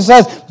Jesus. She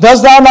says,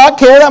 dost thou not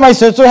care that my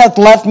sister hath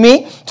left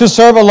me to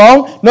serve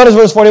alone? Notice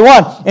verse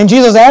 41. And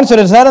Jesus answered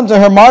and said unto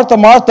her, Martha,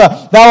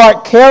 Martha, thou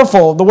art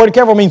careful. The word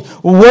careful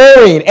means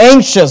worried,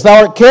 anxious.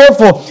 Thou art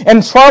careful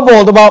and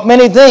troubled about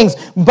many things.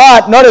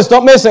 But, notice,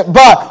 don't miss it,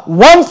 but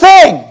one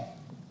thing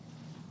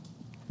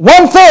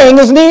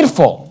is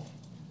needful.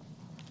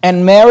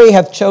 And Mary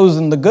hath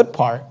chosen the good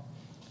part,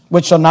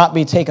 which shall not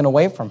be taken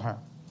away from her.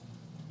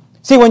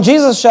 See, when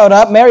Jesus showed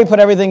up, Mary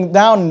put everything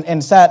down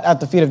and sat at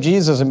the feet of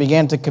Jesus and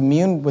began to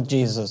commune with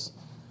Jesus,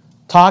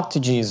 talk to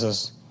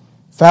Jesus,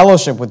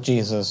 fellowship with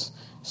Jesus,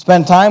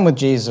 spend time with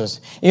Jesus.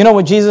 You know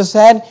what Jesus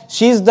said?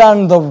 She's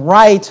done the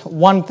right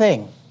one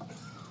thing.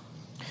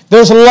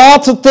 There's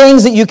lots of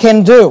things that you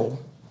can do.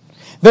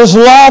 There's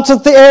lots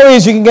of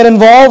areas you can get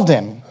involved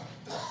in.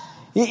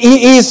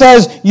 He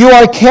says, you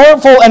are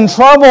careful and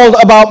troubled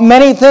about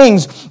many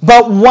things,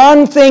 but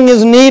one thing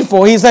is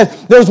needful. He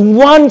says, there's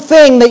one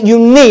thing that you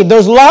need.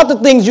 There's lots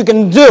of things you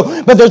can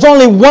do, but there's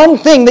only one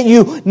thing that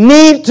you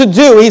need to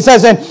do. He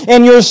says,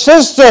 and your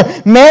sister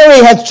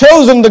Mary hath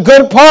chosen the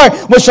good part,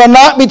 which shall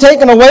not be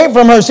taken away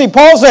from her. See,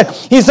 Paul said,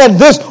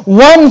 this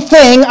one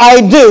thing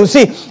I do.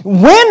 See,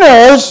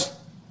 winners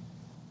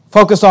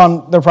focus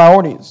on their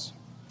priorities.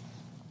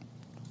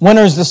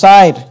 Winners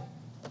decide,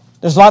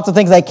 there's lots of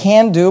things I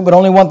can do, but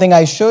only one thing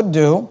I should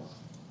do.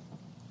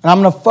 And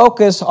I'm going to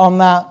focus on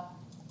that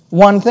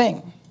one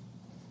thing.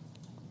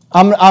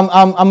 I'm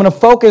going to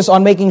focus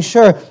on making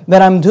sure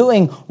that I'm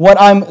doing what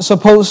I'm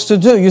supposed to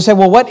do. You say,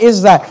 well, what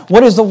is that?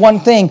 What is the one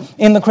thing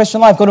in the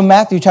Christian life? Go to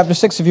Matthew chapter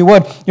 6 if you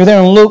would. You're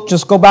there in Luke.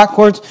 Just go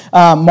backwards.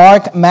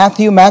 Mark,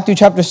 Matthew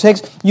chapter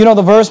 6. You know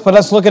the verse, but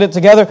let's look at it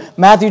together.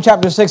 Matthew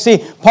chapter 6.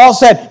 See, Paul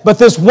said, but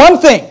this one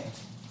thing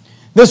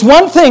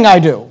I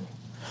do.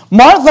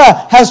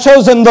 Martha has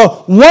chosen the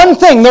one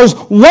thing. There's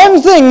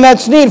one thing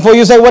that's needful.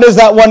 You say, what is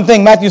that one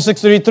thing? Matthew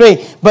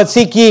 6:33. But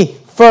seek ye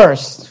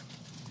first.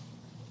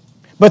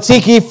 But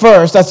seek ye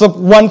first. That's the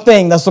one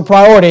thing. That's the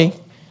priority.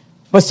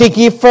 But seek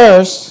ye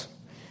first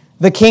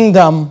the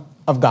kingdom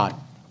of God.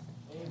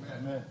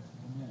 Amen.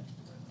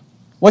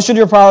 What should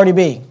your priority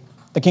be?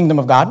 The kingdom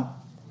of God.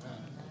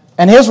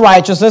 And His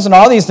righteousness, and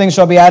all these things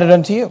shall be added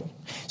unto you.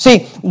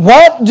 See,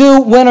 what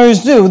do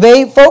winners do?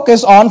 They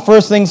focus on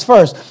first things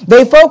first.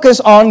 They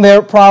focus on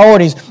their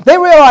priorities. They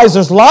realize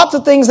there's lots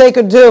of things they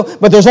could do,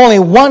 but there's only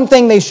one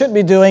thing they should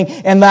be doing,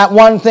 and that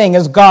one thing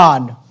is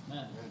God.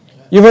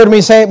 You've heard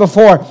me say it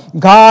before.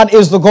 God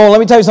is the goal. Let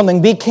me tell you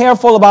something. Be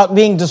careful about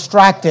being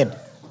distracted.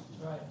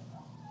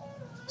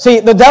 See,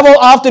 the devil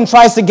often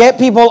tries to get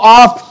people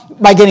off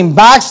by getting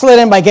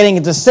backslidden, by getting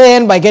into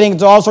sin, by getting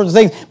into all sorts of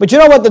things. But you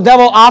know what the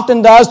devil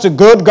often does to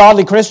good,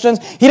 godly Christians?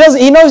 He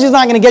knows he's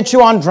not going to get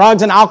you on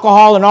drugs and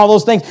alcohol and all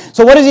those things.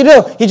 So what does he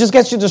do? He just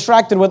gets you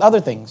distracted with other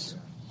things.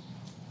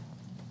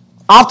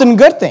 Often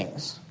good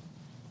things.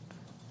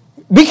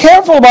 Be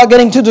careful about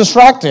getting too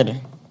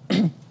distracted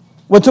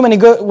with too many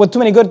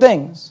good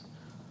things.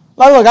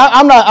 Look,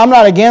 I'm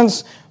not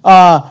against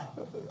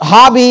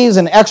hobbies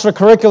and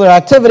extracurricular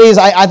activities.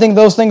 I think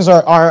those things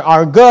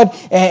are good,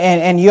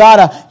 and you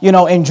ought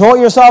to enjoy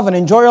yourself and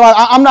enjoy your life.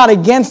 I'm not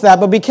against that,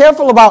 but be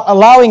careful about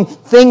allowing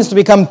things to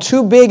become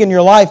too big in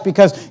your life,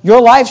 because your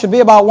life should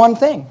be about one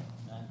thing.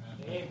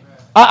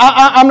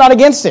 I'm not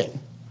against it.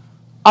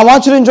 I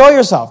want you to enjoy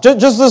yourself.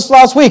 Just this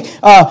last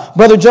week,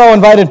 Brother Joe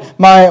invited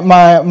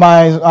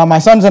my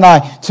sons and I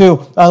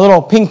to a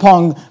little ping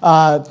pong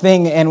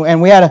thing,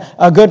 and we had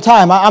a good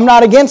time. I'm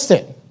not against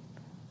it.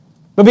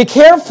 But be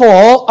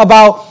careful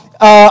about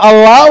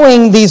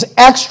allowing these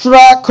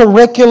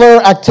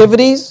extracurricular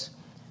activities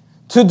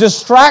to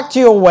distract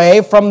you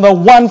away from the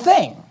one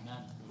thing.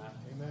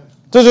 Amen.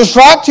 To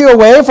distract you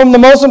away from the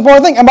most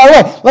important thing. And by the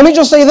way, let me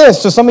just say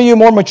this to some of you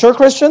more mature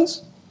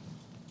Christians.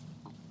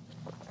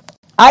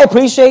 I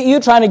appreciate you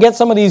trying to get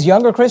some of these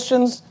younger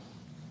Christians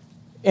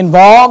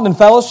involved in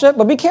fellowship,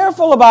 but be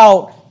careful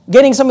about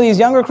getting some of these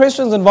younger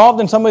Christians involved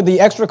in some of the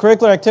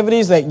extracurricular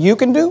activities that you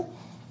can do,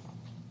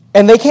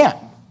 and they can't.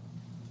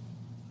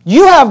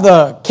 You have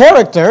the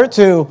character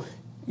to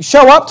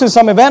show up to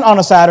some event on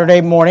a Saturday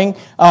morning,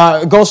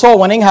 go soul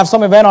winning, have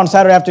some event on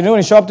Saturday afternoon,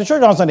 and show up to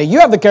church on Sunday. You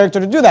have the character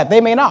to do that.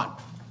 They may not.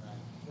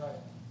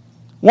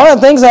 One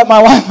of the things that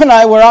my wife and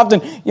I were often,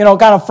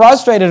 kind of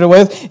frustrated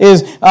with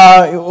is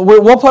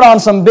we'll put on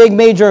some big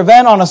major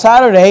event on a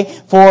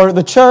Saturday for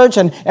the church,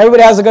 and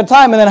everybody has a good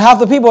time, and then half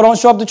the people don't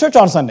show up to church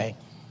on Sunday.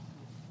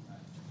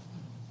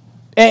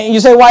 And you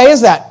say, why is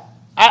that?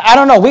 I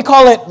don't know. We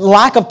call it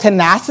lack of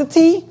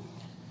tenacity.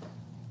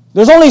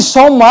 There's only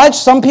so much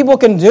some people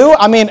can do.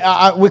 I mean,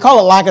 we call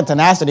it lack of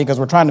tenacity because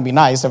we're trying to be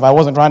nice. If I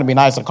wasn't trying to be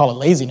nice, I'd call it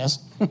laziness.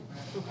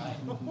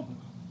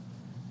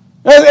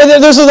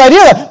 There's this idea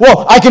that,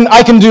 well, I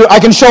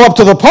can show up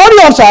to the party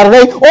on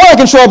Saturday, or I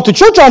can show up to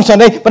church on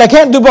Sunday, but I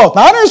can't do both.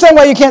 Now, I understand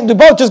why you can't do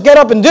both. Just get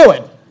up and do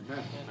it.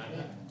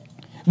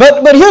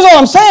 But here's all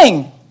I'm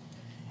saying,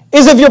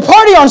 is if your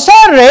party on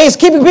Saturday is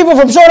keeping people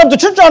from showing up to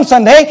church on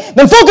Sunday,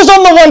 then focus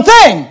on the one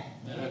thing.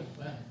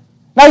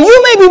 Now,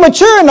 you may be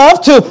mature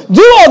enough to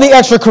do all the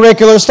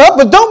extracurricular stuff,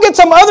 but don't get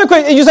some other...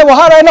 You say, well,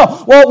 how do I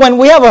know? Well, when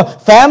we have a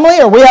family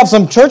or we have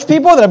some church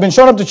people that have been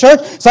showing up to church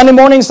Sunday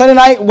morning, Sunday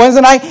night,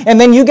 Wednesday night, and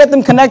then you get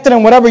them connected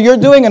in whatever you're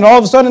doing, and all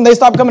of a sudden they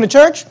stop coming to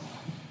church.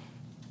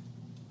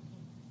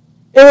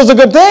 It was a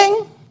good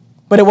thing,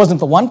 but it wasn't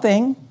the one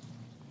thing.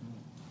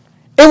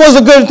 It was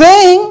a good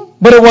thing,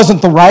 but it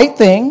wasn't the right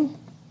thing.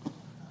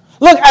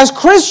 Look, as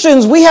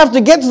Christians, we have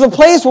to get to the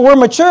place where we're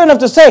mature enough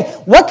to say,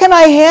 what can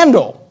I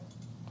handle?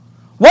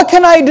 What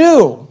can I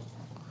do?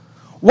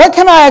 What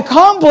can I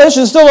accomplish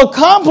and still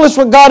accomplish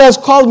what God has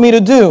called me to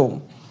do?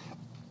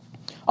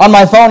 On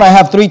my phone, I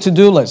have 3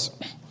 to-do lists.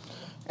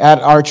 At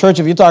our church,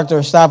 if you talk to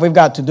our staff, we've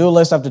got to-do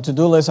list after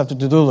to-do list after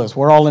to-do list.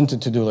 We're all into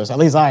to-do lists. At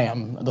least I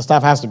am. The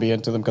staff has to be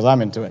into them because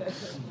I'm into it.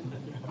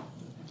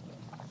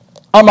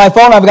 On my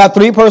phone, I've got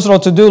 3 personal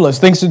to-do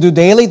lists. Things to do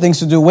daily, things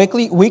to do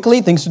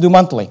weekly, things to do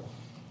monthly.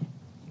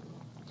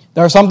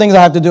 There are some things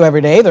I have to do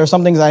every day. There are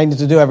some things I need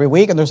to do every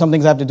week. And there are some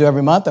things I have to do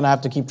every month. And I have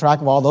to keep track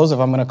of all those if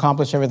I'm going to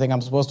accomplish everything I'm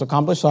supposed to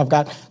accomplish. So I've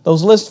got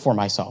those lists for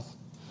myself.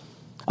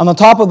 On the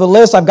top of the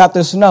list, I've got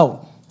this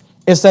note.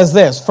 It says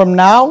this: from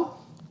now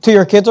till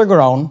your kids are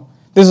grown,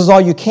 this is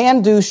all you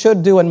can do,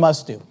 should do, and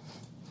must do.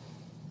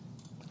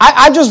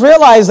 I just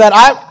realized that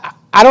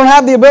I don't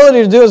have the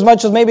ability to do as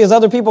much as maybe as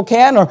other people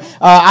can, or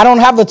I don't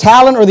have the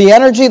talent or the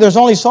energy. There's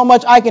only so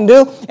much I can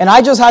do, and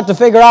I just had to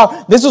figure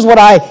out this is what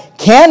I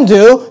can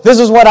do, this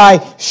is what I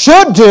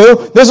should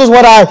do, this is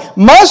what I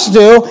must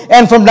do,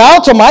 and from now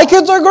till my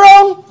kids are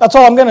grown, that's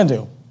all I'm going to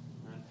do.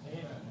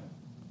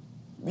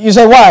 You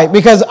say, why?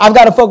 Because I've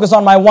got to focus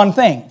on my one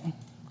thing.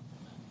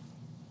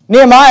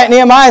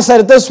 Nehemiah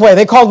said it this way.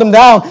 They called him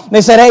down.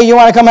 They said, hey, you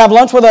want to come have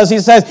lunch with us? He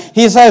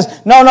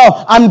says, no,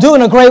 I'm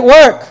doing a great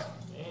work.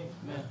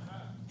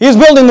 He was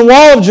building the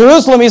wall of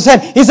Jerusalem. He said,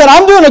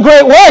 I'm doing a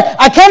great work.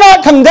 I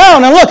cannot come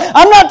down. And look,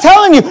 I'm not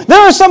telling you, there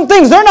are some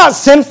things, they're not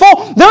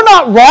sinful. They're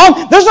not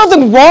wrong. There's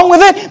nothing wrong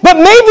with it. But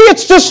maybe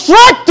it's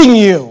distracting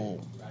you.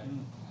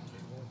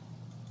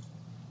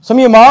 Some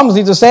of you moms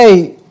need to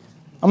say,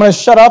 I'm going to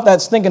shut off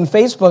that stinking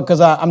Facebook because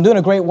I'm doing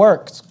a great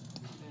work.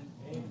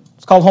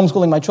 It's called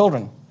homeschooling my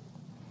children.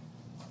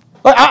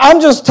 But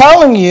I'm just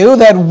telling you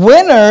that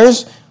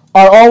winners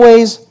are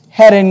always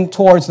heading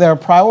towards their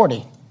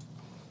priority.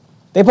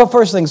 They put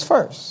first things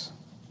first.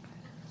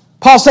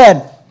 Paul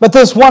said, but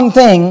this one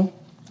thing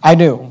I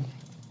do.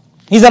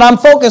 He said, I'm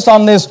focused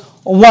on this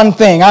one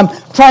thing. I'm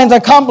trying to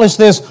accomplish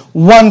this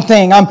one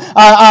thing.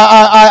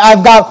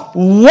 I've got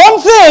one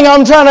thing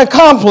I'm trying to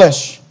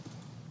accomplish.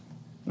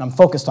 And I'm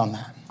focused on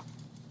that.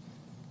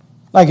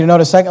 I'd like you to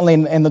notice, secondly,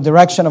 in the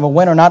direction of a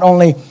winner, not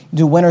only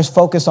do winners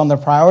focus on their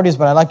priorities,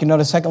 but I'd like you to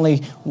notice,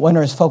 secondly,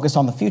 winners focus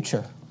on the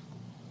future.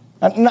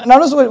 Now,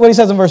 notice what he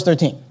says in verse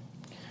 13.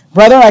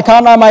 Brethren, I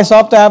count not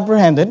myself to have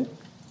apprehended,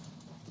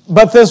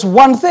 but this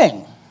one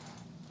thing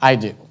I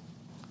do.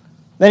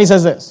 Then he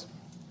says this,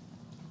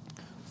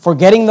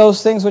 forgetting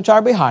those things which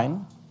are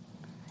behind,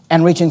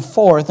 and reaching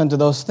forth unto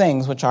those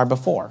things which are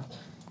before.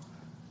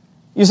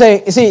 You see,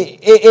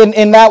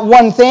 in that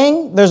one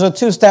thing, there's a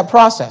two-step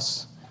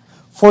process.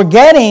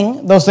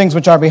 Forgetting those things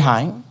which are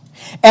behind,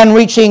 and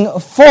reaching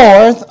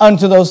forth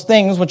unto those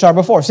things which are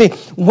before. See,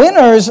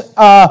 winners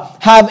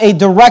have a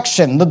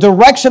direction. The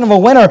direction of a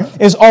winner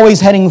is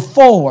always heading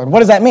forward. What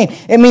does that mean?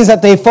 It means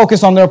that they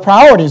focus on their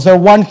priorities, their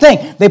one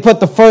thing. They put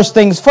the first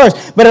things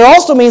first. But it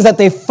also means that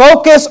they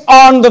focus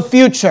on the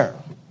future.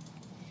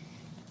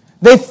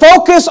 They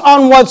focus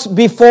on what's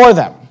before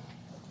them.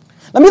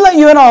 Let me let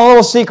you in on a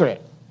little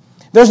secret.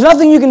 There's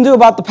nothing you can do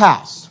about the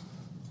past.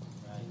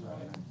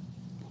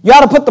 You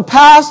ought to put the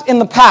past in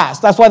the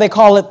past. That's why they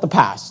call it the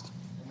past.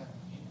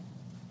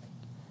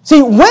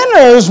 See,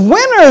 winners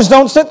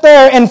don't sit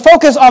there and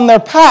focus on their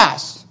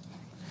past.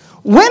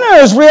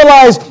 Winners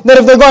realize that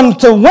if they're going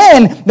to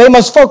win, they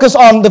must focus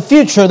on the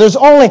future. The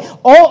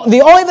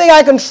only thing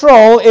I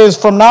control is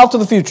from now to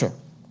the future.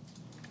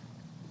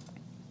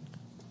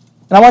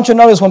 And I want you to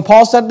notice when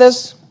Paul said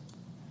this,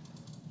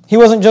 he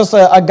wasn't just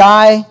a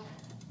guy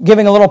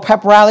giving a little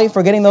pep rally,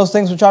 forgetting those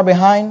things which are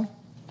behind.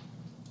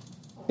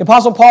 The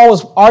Apostle Paul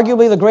was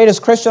arguably the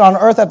greatest Christian on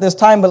earth at this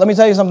time, but let me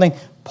tell you something.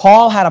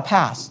 Paul had a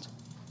past.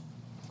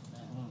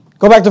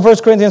 Go back to 1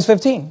 Corinthians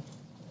 15.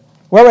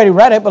 We already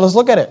read it, but let's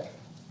look at it.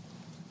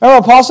 Remember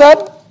what Paul said?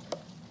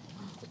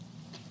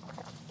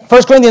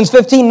 1 Corinthians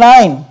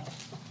 15:9.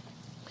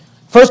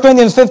 1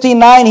 Corinthians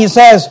 15:9, he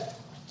says,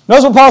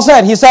 notice what Paul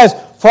said. He says,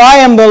 for I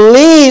am the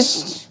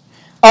least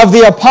of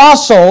the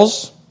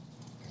apostles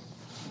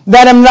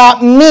that am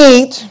not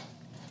meet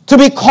to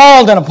be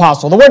called an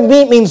apostle. The word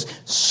meet means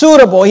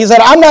suitable. He said,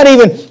 I'm not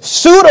even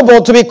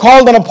suitable to be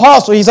called an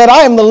apostle. He said,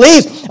 I am the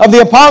least of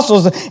the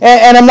apostles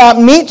and I'm not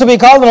meet to be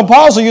called an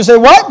apostle. You say,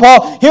 why,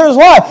 Paul? Here's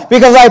why.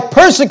 Because I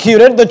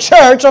persecuted the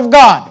church of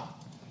God.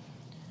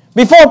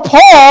 Before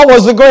Paul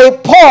was the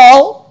great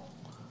Paul,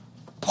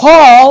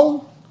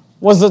 Paul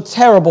was the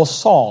terrible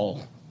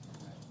Saul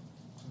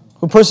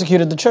who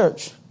persecuted the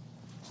church.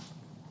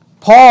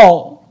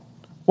 Paul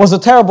was the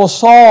terrible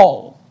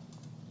Saul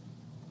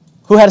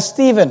who had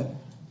Stephen,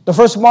 the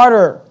first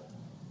martyr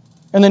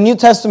in the New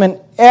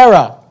Testament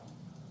era,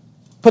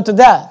 put to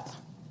death.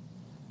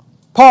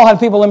 Paul had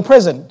people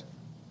imprisoned.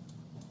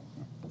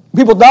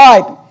 People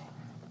died.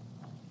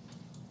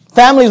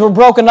 Families were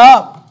broken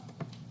up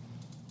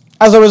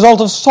as a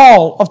result of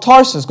Saul of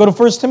Tarsus. Go to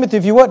 1 Timothy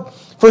if you would.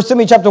 1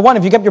 Timothy chapter 1.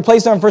 If you kept your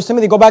place there in 1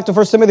 Timothy, go back to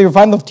 1 Timothy. You'll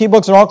find the key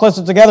books are all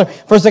clustered together.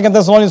 1 2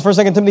 Thessalonians, 1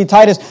 2 Timothy,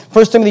 Titus.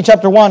 1 Timothy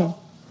chapter 1.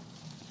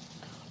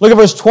 Look at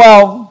verse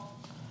 12.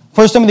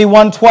 1 Timothy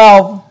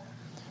 1:12.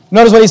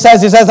 Notice what he says.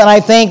 He says, and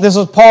I think, this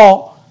is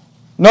Paul.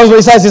 Notice what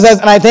he says. He says,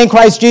 and I thank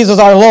Christ Jesus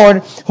our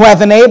Lord, who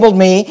hath enabled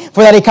me,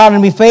 for that he counted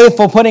me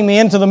faithful, putting me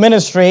into the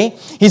ministry.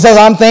 He says,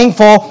 I'm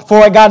thankful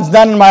for what God's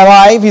done in my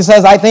life. He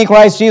says, I thank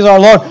Christ Jesus our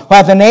Lord, who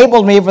hath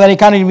enabled me, for that he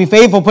counted me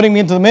faithful, putting me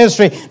into the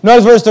ministry.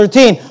 Notice verse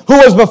 13. Who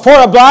was before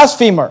a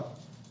blasphemer,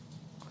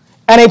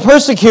 and a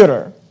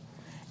persecutor,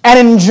 and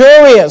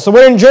injurious. The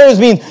word injurious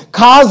means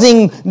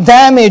causing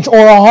damage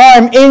or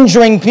harm,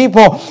 injuring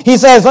people. He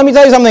says, let me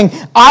tell you something.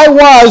 I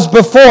was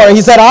before. He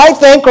said, I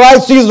thank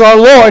Christ Jesus our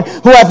Lord,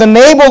 who hath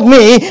enabled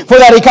me, for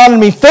that he counted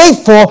me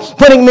faithful,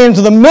 putting me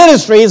into the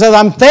ministry. He says,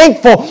 I'm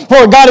thankful for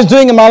what God is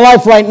doing in my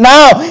life right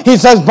now. He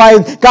says, by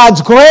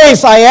God's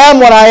grace, I am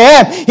what I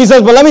am. He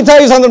says, but let me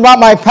tell you something about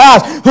my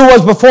past, who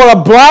was before a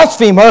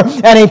blasphemer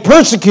and a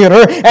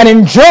persecutor and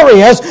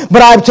injurious,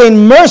 but I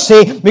obtained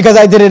mercy because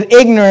I did it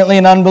ignorantly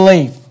in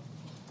unbelief.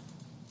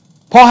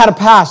 Paul had a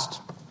past.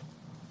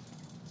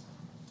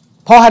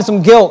 Paul had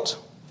some guilt.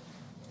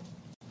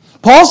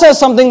 Paul says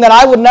something that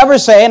I would never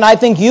say, and I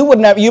think you would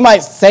never. You might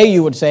say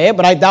you would say it,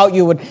 but I doubt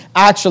you would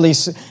actually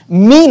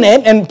mean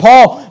it. And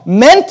Paul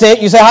meant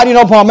it. You say, how do you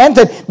know Paul meant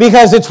it?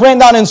 Because it's written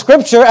down in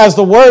Scripture as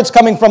the words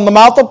coming from the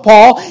mouth of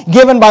Paul,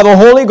 given by the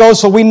Holy Ghost,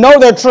 so we know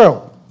they're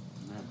true.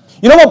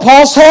 You know what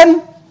Paul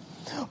said?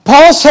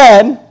 Paul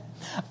said,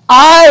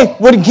 I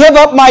would give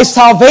up my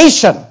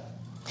salvation.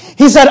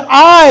 He said,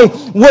 I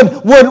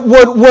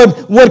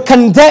would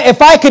condemn,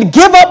 if I could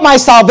give up my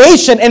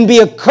salvation and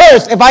be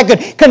accursed, if I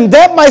could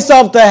condemn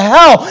myself to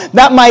hell,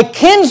 that my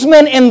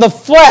kinsmen in the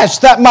flesh,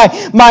 that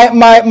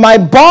my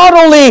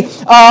bodily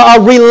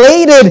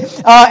related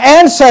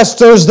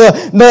ancestors,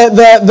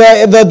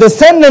 the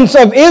descendants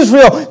of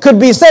Israel could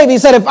be saved. He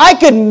said, if I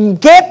could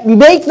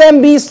make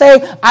them be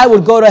saved, I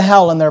would go to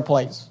hell in their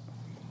place.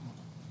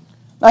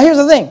 Now here's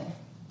the thing.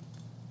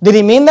 Did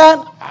he mean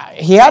that?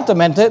 He had to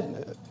meant it.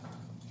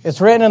 It's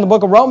written in the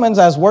book of Romans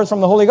as words from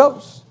the Holy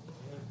Ghost.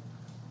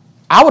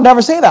 I would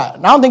never say that.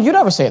 And I don't think you'd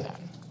ever say that.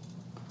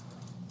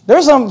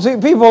 There's some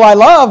people I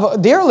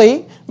love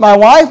dearly, my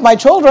wife, my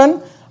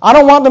children. I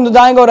don't want them to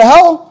die and go to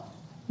hell.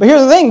 But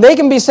here's the thing, they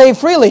can be saved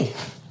freely.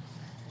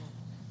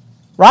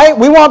 Right?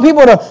 We want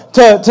people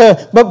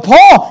but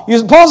Paul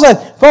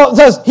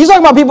says, he's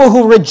talking about people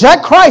who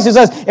reject Christ. He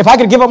says, if I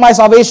could give up my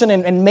salvation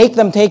and make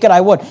them take it,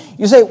 I would.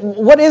 You say,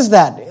 what is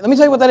that? Let me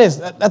tell you what that is.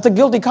 That's a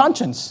guilty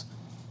conscience.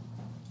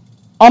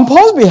 On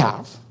Paul's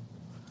behalf.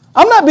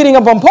 I'm not beating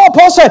up on Paul.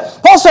 Paul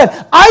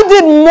said, I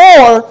did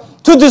more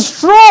to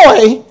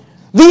destroy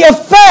the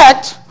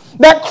effect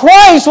that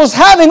Christ was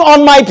having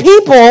on my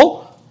people.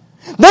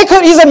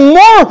 He said,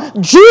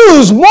 more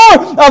Jews, more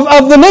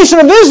of the nation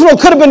of Israel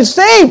could have been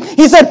saved.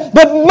 He said,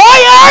 but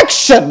my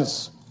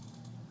actions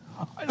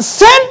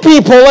sent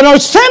people and are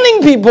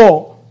sending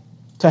people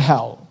to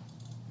hell.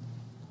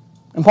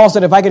 And Paul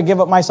said, if I could give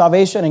up my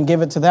salvation and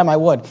give it to them, I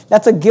would.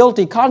 That's a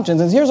guilty conscience.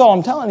 And here's all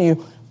I'm telling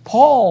you.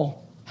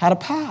 Paul had a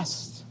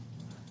past.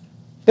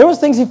 There was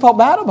things he felt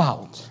bad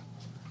about.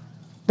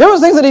 There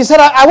was things that he said,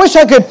 I wish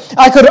I could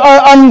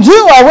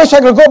undo. I wish I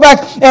could go back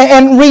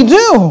and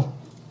redo.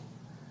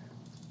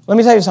 Let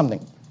me tell you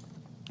something.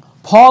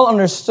 Paul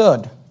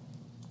understood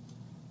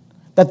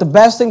that the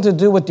best thing to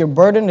do with your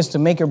burden is to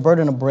make your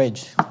burden a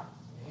bridge.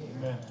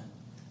 Amen.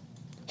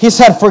 He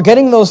said,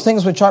 forgetting those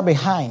things which are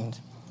behind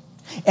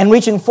and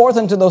reaching forth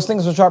into those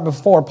things which are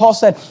before. Paul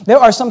said, there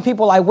are some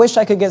people I wish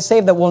I could get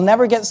saved that will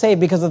never get saved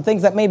because of the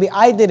things that maybe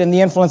I did and the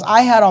influence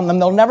I had on them.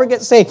 They'll never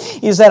get saved.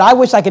 He said, I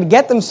wish I could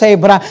get them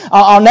saved, but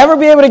I'll never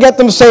be able to get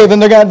them saved.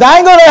 And they're going to die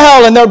and go to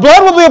hell, and their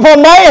blood will be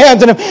upon my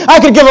hands. And if I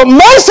could give up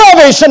my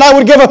salvation, I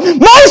would give up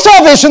my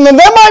salvation, then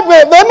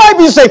they might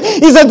be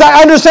saved. He said,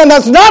 I understand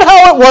that's not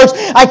how it works.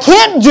 I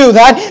can't do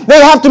that. They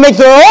have to make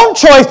their own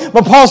choice.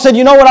 But Paul said,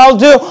 you know what I'll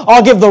do?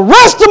 I'll give the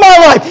rest of my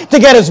life to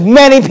get as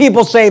many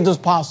people saved as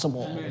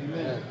possible.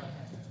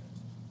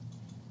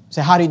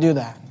 So how do you do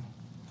that?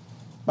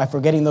 By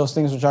forgetting those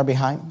things which are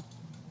behind.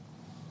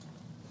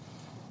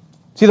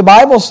 See, the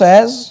Bible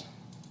says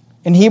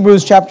in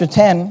Hebrews chapter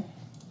 10,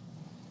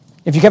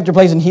 if you kept your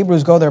place in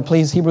Hebrews, go there,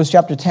 please. Hebrews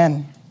chapter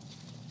 10.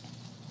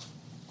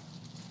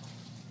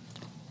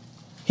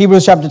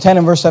 Hebrews chapter 10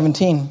 and verse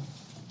 17.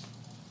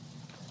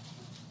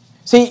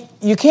 See,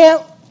 you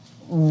can't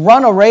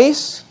run a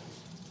race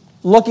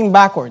looking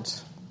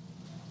backwards.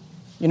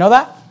 You know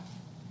that?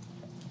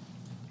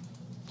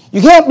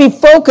 You can't be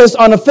focused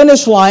on a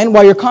finish line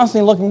while you're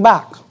constantly looking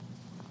back.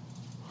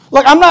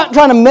 Look, I'm not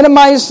trying to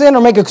minimize sin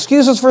or make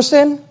excuses for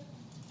sin.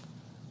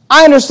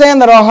 I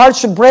understand that our hearts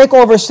should break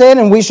over sin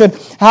and we should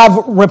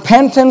have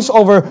repentance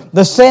over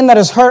the sin that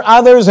has hurt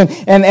others and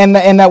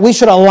that we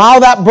should allow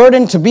that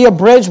burden to be a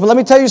bridge. But let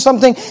me tell you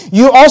something.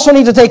 You also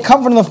need to take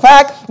comfort in the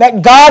fact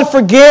that God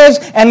forgives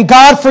and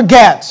God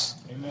forgets.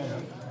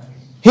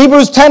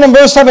 Hebrews 10 and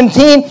verse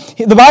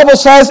 17, the Bible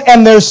says,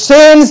 and their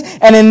sins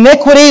and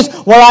iniquities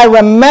will I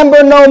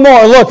remember no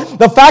more. Look,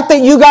 the fact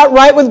that you got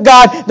right with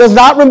God does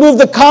not remove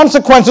the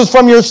consequences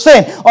from your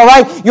sin. All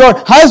right? Your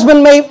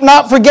husband may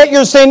not forget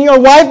your sin. Your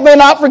wife may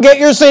not forget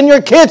your sin.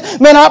 Your kids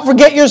may not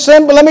forget your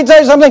sin. But let me tell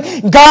you something.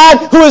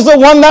 God, who is the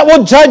one that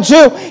will judge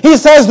you, He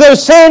says their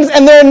sins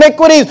and their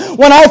iniquities,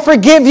 when I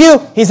forgive you,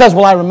 He says,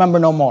 will I remember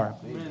no more.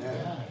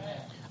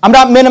 I'm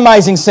not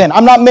minimizing sin.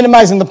 I'm not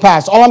minimizing the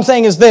past. All I'm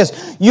saying is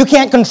this. You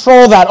can't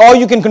control that. All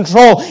you can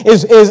control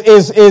is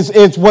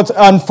what's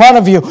in front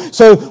of you.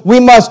 So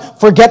we must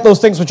forget those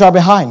things which are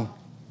behind.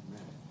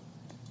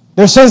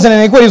 Their sins and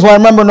iniquities will I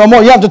remember no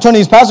more. You have to turn to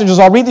these passages.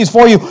 I'll read these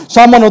for you.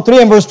 Psalm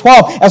 103 and verse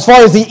 12. As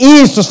far as the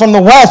east is from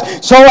the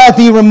west, so hath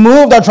He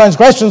removed our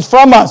transgressions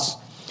from us.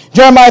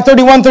 Jeremiah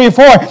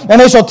 31:34,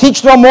 and they shall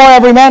teach no more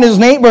every man his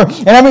neighbor,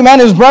 and every man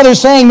his brother,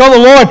 saying, know the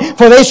Lord,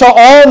 for they shall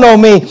all know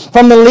me,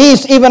 from the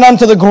least even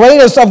unto the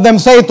greatest of them,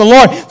 saith the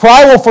Lord. For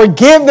I will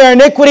forgive their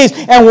iniquities,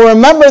 and will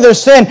remember their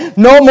sin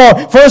no more.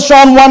 1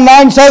 John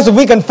 1:9 says, if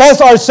we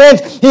confess our sins,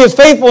 He is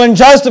faithful and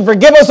just to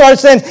forgive us our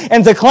sins,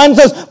 and to cleanse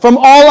us from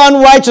all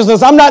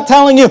unrighteousness. I'm not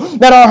telling you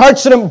that our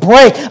hearts shouldn't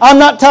break. I'm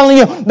not telling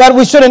you that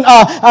we shouldn't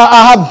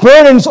have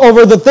burdens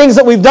over the things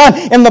that we've done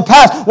in the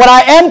past. What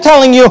I am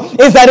telling you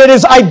is that it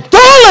is idolatry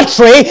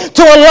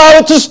to allow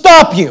it to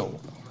stop you.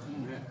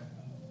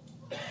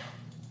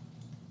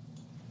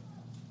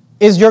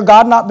 Is your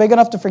God not big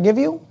enough to forgive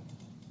you?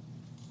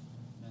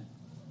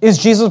 Is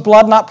Jesus'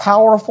 blood not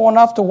powerful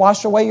enough to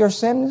wash away your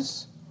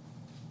sins?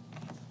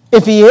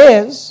 If He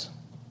is,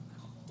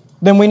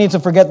 then we need to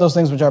forget those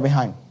things which are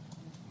behind.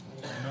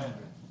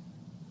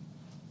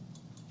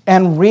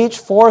 And reach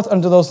forth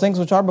unto those things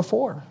which are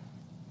before.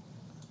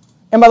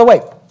 And by the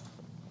way,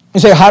 you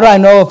say, how do I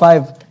know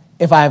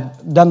if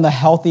I've done the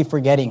healthy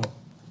forgetting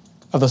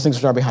of those things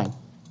which are behind?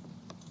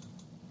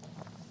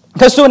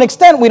 Because to an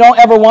extent, we don't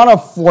ever want to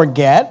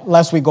forget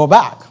lest we go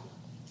back.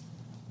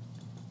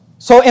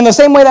 So in the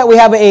same way that we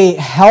have a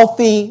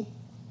healthy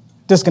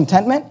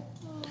discontentment,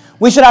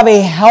 we should have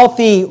a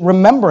healthy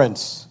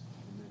remembrance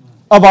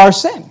of our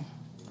sin.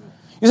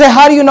 You say,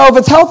 how do you know if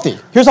it's healthy?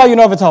 Here's how you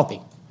know if it's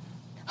healthy.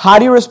 How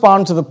do you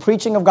respond to the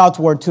preaching of God's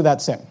word to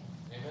that sin?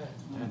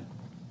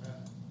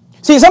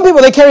 See, some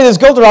people, they carry this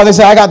guilt around. They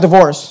say, I got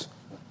divorced.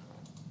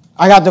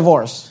 I got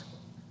divorced.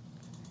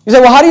 You say,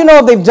 well, how do you know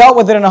if they've dealt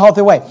with it in a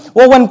healthy way?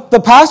 Well, when the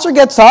pastor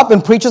gets up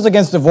and preaches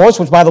against divorce,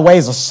 which, by the way,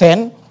 is a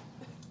sin.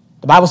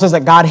 The Bible says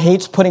that God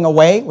hates putting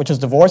away, which is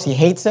divorce. He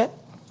hates it.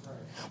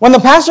 When the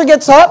pastor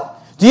gets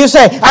up, do you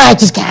say, I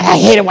just can't, I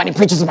hate it when he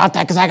preaches about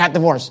that because I got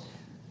divorced?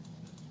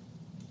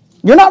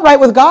 You're not right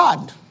with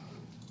God.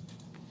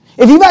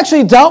 If you've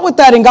actually dealt with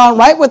that and gone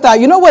right with that,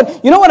 you know what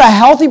a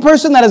healthy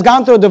person that has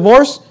gone through a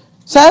divorce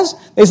says?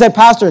 They say,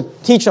 Pastor,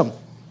 teach them.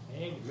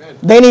 Amen.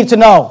 They need to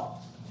know.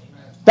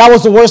 That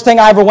was the worst thing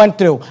I ever went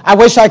through. I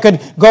wish I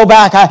could go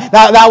back.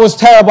 That was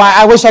terrible.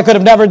 I wish I could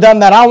have never done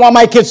that. I don't want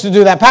my kids to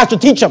do that. Pastor,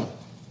 teach them.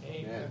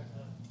 Amen.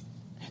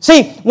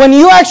 See, when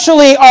you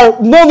actually are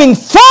moving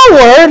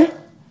forward,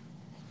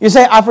 you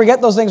say, I forget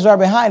those things that are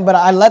behind, but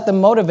I let them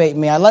motivate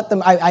me.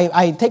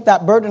 I take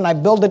that burden and I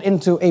build it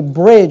into a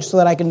bridge so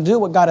that I can do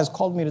what God has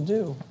called me to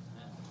do.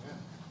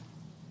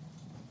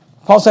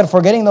 Paul said,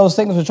 forgetting those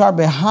things which are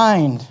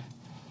behind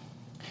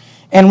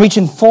and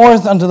reaching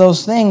forth unto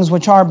those things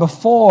which are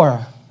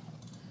before.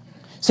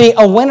 See,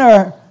 a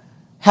winner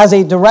has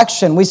a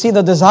direction. We see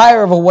the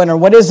desire of a winner.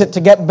 What is it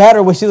to get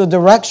better? We see the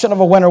direction of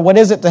a winner. What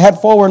is it to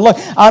head forward? Look,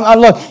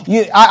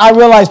 I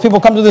realize people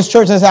come to this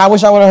church and say, I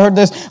wish I would have heard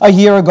this a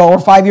year ago or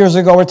 5 years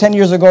ago or 10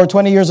 years ago or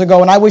 20 years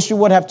ago, and I wish you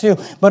would have too.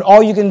 But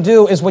all you can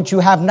do is what you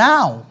have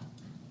now.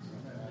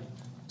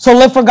 So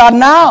live for God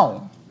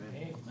now.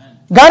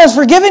 God has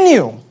forgiven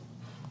you.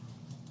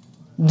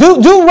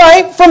 Do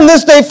right from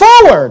this day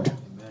forward.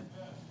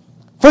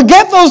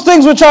 Forget those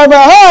things which are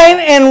behind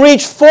and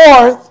reach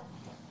forth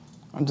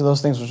unto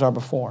those things which are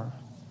before.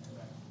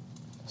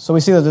 So we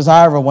see the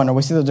desire of a winner.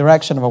 We see the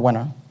direction of a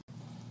winner.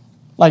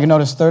 Like you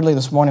notice, thirdly,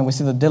 this morning, we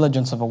see the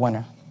diligence of a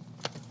winner.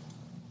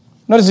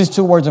 Notice these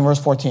two words in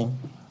verse 14.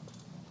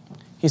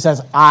 He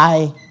says,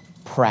 I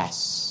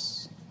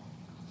press.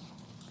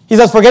 He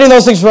says, forgetting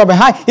those things which are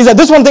behind. He said,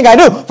 this one thing I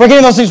do,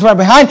 forgetting those things which are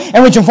behind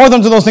and reaching forth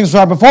unto those things which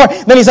are before.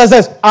 Then he says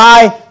this,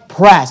 I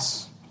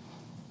press.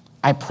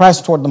 I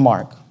press toward the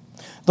mark.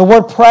 The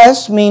word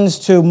press means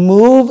to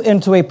move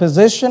into a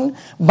position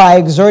by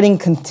exerting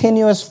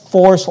continuous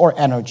force or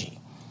energy.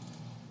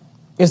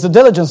 It's the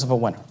diligence of a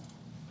winner.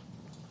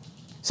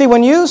 See,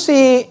 when you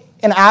see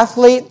an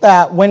athlete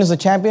that wins the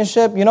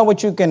championship, you know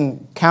what you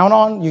can count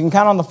on? You can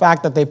count on the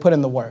fact that they put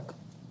in the work.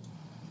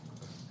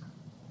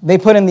 They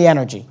put in the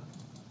energy.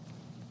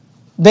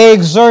 They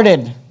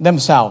exerted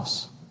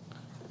themselves.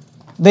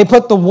 They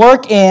put the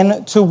work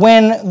in to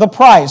win the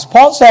prize.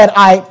 Paul said,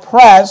 I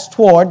press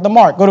toward the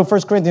mark. Go to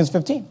 1 Corinthians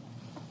 15.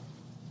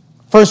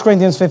 1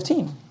 Corinthians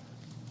 15.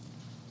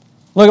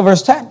 Look at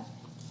verse 10.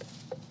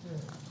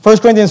 1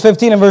 Corinthians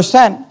 15 and verse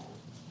 10.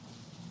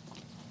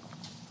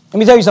 Let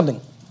me tell you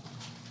something.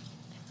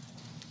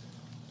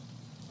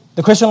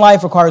 The Christian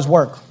life requires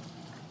work.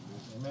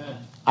 Amen.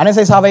 I didn't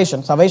say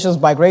salvation. Salvation is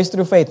by grace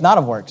through faith, not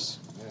of works.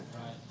 Amen.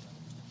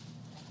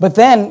 But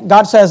then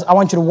God says, I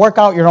want you to work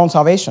out your own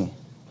salvation.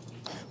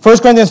 1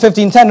 Corinthians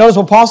 15:10, notice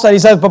what Paul said. He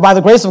says, but by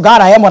the grace of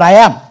God I am what I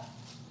am.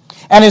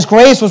 And his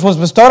grace which was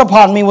bestowed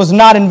upon me was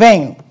not in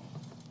vain.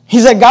 He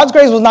said God's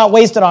grace was not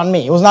wasted on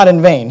me. It was not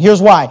in vain. Here's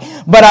why.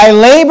 But I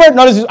labored,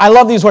 notice, I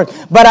love these words.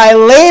 But I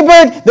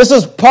labored, this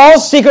is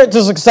Paul's secret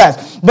to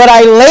success. But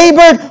I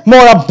labored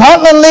more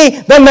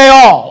abundantly than they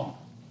all.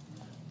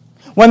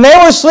 When they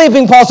were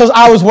sleeping, Paul says,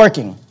 I was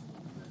working.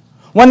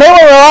 When they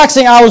were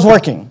relaxing, I was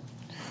working.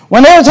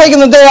 When they were taking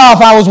the day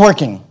off, I was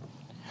working.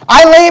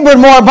 I labored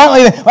more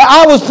abundantly.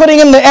 I was putting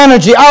in the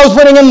energy. I was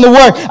putting in the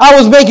work. I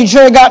was making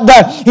sure it got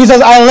done. He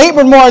says, I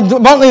labored more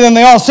abundantly than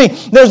they all. See,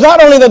 there's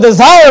not only the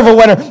desire of a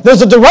winner,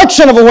 there's a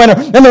direction of a winner,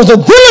 and there's a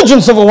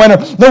diligence of a winner.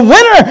 The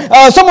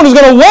winner, someone who's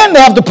going to win, they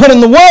have to put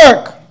in the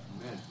work.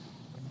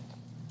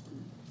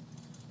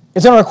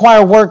 It's going to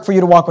require work for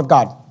you to walk with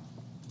God.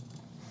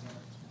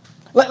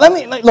 Look,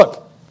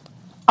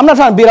 I'm not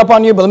trying to beat up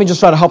on you, but let me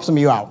just try to help some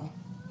of you out.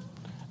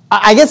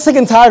 I get sick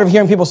and tired of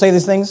hearing people say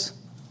these things.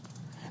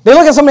 They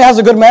look at somebody who has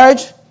a good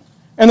marriage,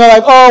 and they're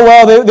like, oh,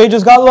 well, they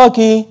just got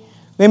lucky.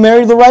 They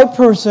married the right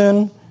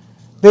person.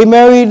 They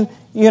married,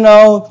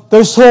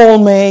 their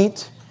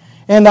soulmate,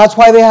 and that's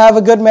why they have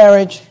a good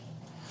marriage.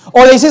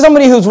 Or they see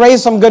somebody who's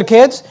raised some good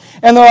kids,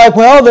 and they're like,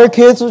 well, their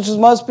kids just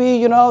must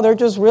be, they're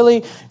just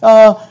really,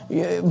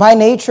 by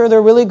nature,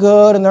 they're really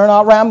good, and they're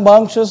not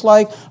rambunctious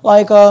like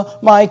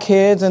my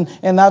kids, and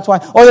that's why.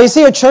 Or they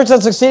see a church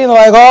that's succeeding,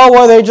 they're like, oh,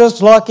 well, they're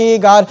just lucky,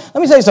 God.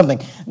 Let me tell you something.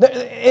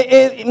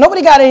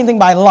 Nobody got anything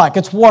by luck.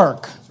 It's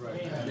work. That's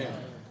right.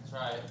 That's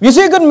right. You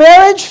see a good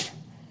marriage?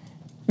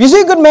 You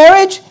see a good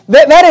marriage?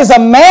 That is a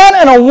man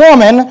and a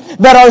woman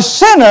that are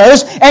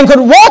sinners and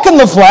could walk in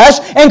the flesh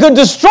and could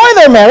destroy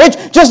their marriage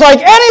just like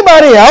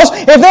anybody else.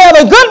 If they have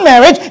a good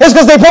marriage, it's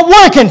because they put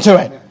work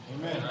into it.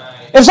 Amen.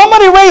 If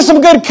somebody raised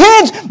some good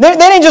kids, they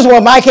didn't just,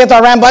 well, my kids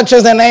are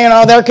rambunctious and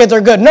their kids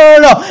are good.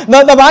 No.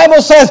 The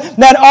Bible says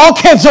that all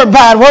kids are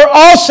bad. We're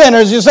all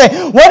sinners. You say,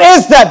 what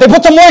is that? They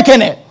put some work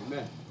in it.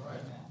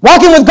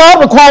 Walking with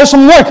God requires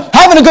some work.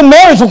 Having a good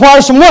marriage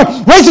requires some work.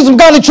 Raising some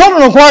godly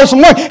children requires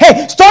some work.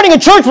 Hey, starting a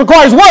church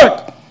requires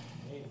work.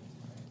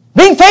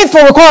 Being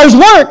faithful requires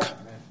work.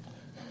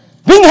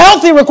 Being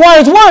healthy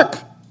requires work.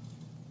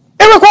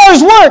 It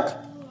requires work.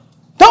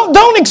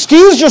 Don't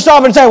excuse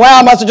yourself and say, well,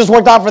 I must have just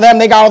worked out for them.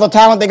 They got all the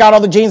talent. They got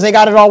all the genes. They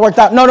got it all worked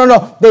out.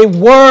 No. They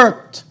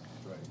worked.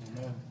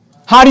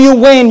 How do you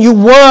win? You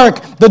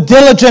work. The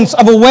diligence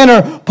of a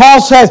winner. Paul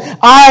says,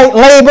 I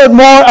labored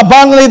more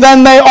abundantly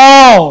than they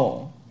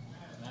all.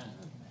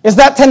 It's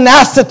that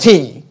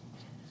tenacity.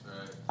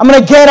 I'm going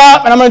to get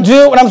up and I'm going to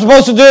do what I'm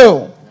supposed to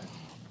do.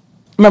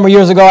 I remember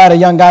years ago, I had a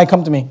young guy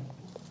come to me.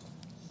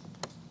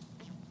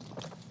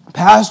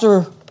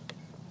 Pastor,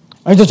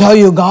 I need to tell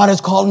you, God has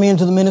called me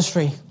into the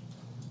ministry.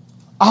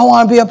 I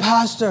want to be a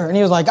pastor. And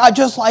he was like, I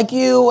just like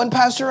you and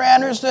Pastor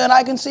Anderson,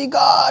 I can see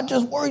God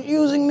just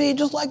using me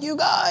just like you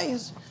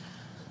guys.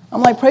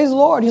 I'm like, praise the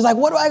Lord. He's like,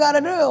 what do I got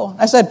to do?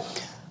 I said,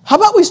 how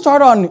about we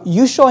start on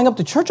you showing up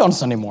to church on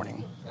Sunday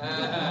morning?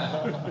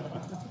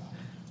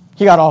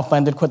 He got all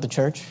offended, quit the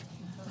church.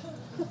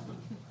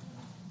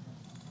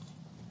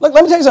 Look,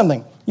 let me tell you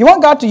something. You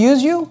want God to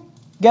use you?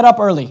 Get up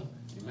early.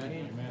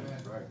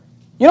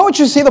 You know what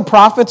you see the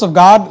prophets of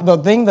God, the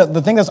thing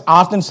that's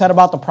often said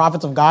about the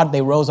prophets of God,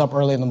 they rose up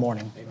early in the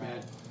morning. Amen.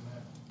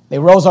 They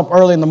rose up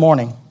early in the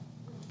morning.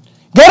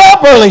 Get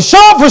up early. Show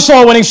up for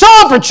soul winning. Show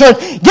up for church.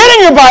 Get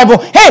in your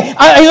Bible. Hey,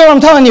 you know what I'm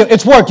telling you?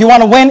 It's work. You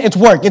want to win? It's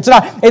work. It's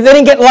not. They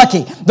didn't get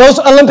lucky. Those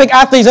Olympic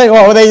athletes, they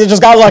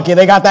just got lucky.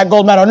 They got that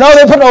gold medal. No,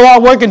 they put a lot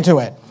of work into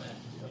it.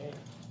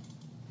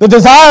 The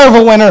desire of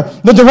a winner,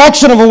 the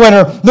direction of a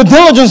winner, the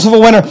diligence of a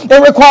winner,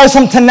 it requires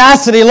some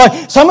tenacity. Look,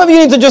 some of you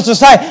need to just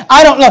decide,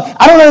 I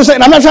don't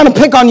understand. I'm not trying to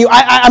pick on you.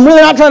 I'm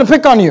really not trying to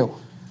pick on you.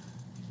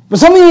 But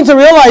some of you need to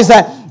realize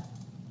that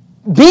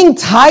being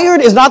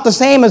tired is not the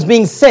same as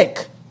being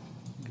sick.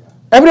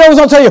 Everybody always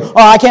will tell you,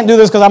 I can't do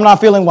this because I'm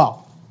not feeling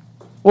well.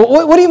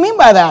 Well, what do you mean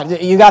by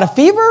that? You got a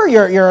fever?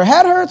 Your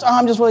head hurts?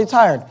 I'm just really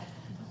tired.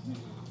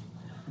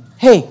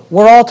 Hey,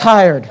 we're all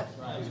tired.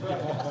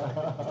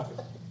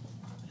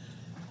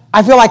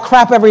 I feel like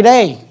crap every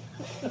day.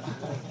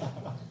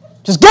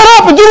 Just get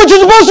up and do what you're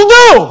supposed to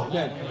do.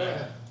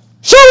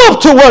 Show up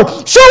to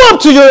work. Show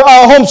up to your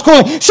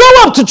homeschooling. Show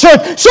up to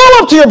church.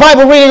 Show up to your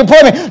Bible reading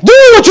appointment. Do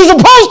what you're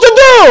supposed to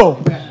do.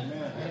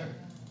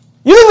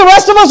 You think the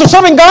rest of us are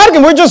serving God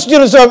and we're just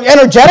so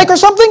energetic or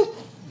something?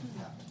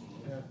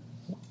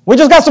 We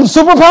just got some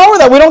superpower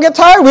that we don't get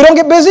tired, we don't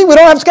get busy, we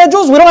don't have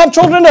schedules, we don't have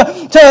children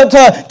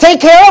to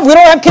take care of, we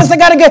don't have kids that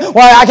got to get,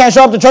 well, I can't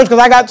show up to church because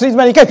I got these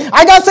many kids.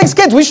 I got 6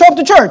 kids, we show up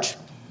to church.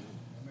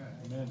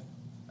 Amen.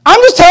 I'm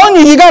just telling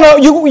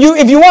you,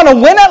 if you want to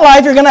win at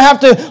life, you're going to have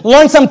to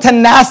learn some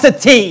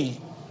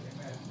tenacity.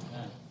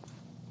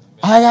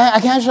 I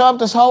can't show up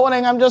to soul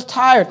winning, I'm just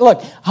tired. Look,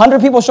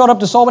 100 people showed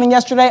up to soul winning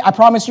yesterday, I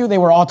promise you they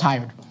were all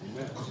tired.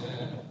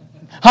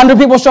 100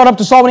 people showed up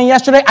to soul winning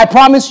yesterday. I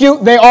promise you,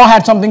 they all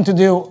had something to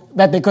do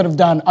that they could have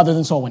done other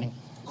than soul winning.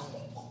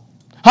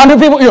 100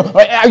 people.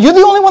 Are you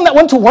the only one that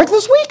went to work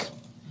this week?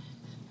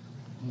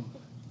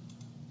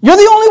 You're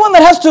the only one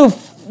that has to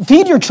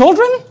feed your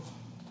children?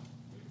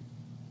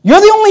 You're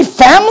the only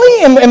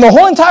family in the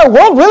whole entire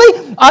world?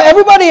 Really?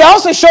 Everybody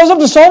else that shows up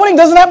to soul winning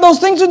doesn't have those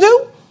things to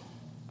do?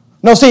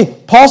 No, see,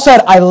 Paul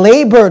said, I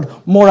labored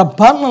more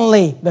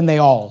abundantly than they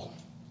all.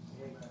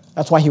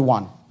 That's why he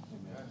won.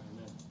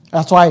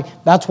 That's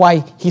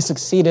why he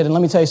succeeded. And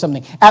let me tell you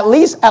something. At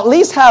least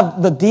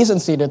have the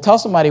decency to tell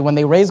somebody when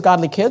they raise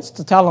godly kids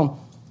to tell them,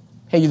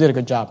 hey, you did a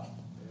good job.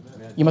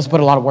 Amen. You must have put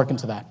a lot of work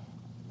into that.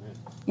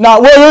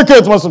 Not where your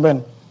kids must have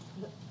been.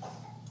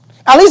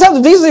 At least have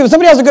the decency. If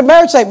somebody has a good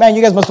marriage, say, man,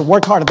 you guys must have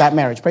worked hard at that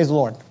marriage. Praise the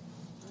Lord.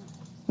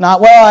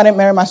 Not, well, I didn't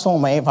marry my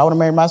soulmate. If I would have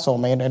married my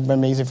soulmate, it would have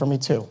been easy for me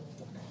too.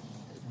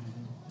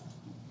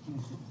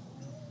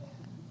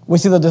 We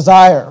see the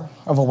desire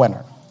of a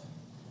winner.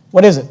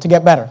 What is it? To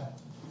get better.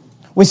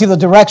 We see the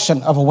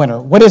direction of a winner.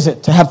 What is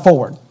it? To head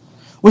forward.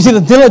 We see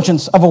the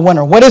diligence of a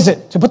winner. What is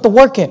it? To put the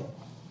work in.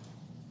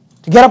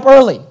 To get up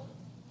early.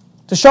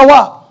 To show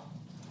up.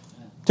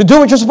 To do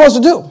what you're supposed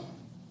to do.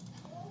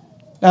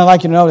 And I'd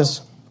like you to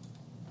notice,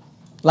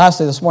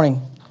 lastly this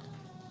morning,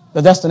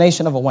 the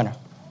destination of a winner.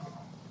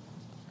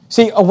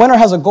 See, a winner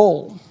has a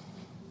goal.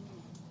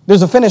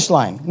 There's a finish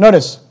line.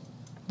 Notice,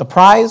 the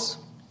prize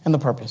and the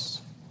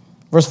purpose.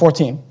 Verse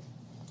 14.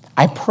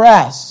 I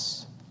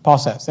press, Paul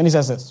says, and he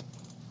says this,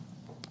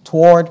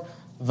 toward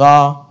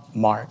the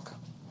mark,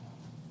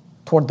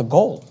 toward the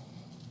goal,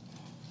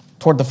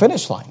 toward the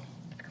finish line.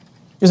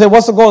 You say,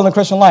 what's the goal in the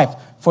Christian life?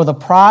 For the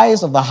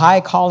prize of the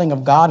high calling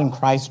of God in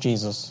Christ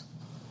Jesus.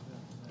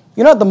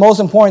 You know what the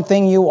most important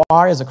thing you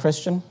are as a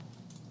Christian?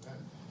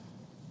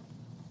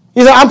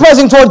 You say, I'm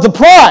pressing towards the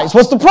prize.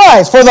 What's the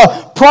prize? For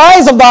the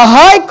prize of the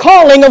high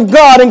calling of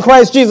God in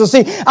Christ Jesus.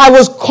 See, I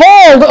was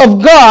called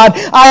of God.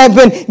 I have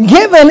been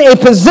given a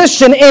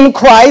position in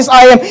Christ.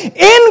 I am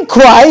in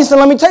Christ. And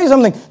let me tell you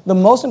something. The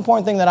most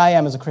important thing that I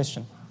am is a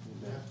Christian.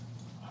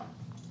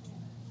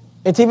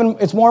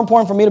 It's more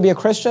important for me to be a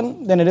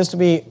Christian than it is to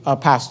be a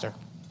pastor.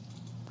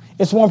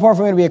 It's more important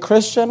for me to be a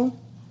Christian,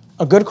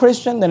 a good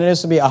Christian, than it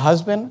is to be a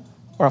husband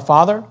or a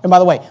father. And by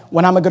the way,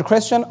 when I'm a good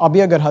Christian, I'll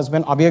be a good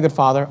husband, I'll be a good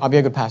father, I'll be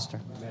a good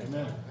pastor.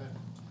 Amen.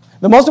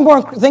 The most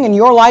important thing in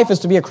your life is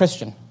to be a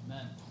Christian.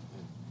 Amen.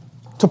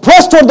 To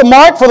press toward the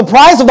mark for the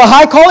prize of the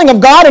high calling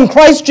of God in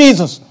Christ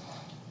Jesus.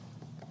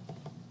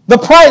 The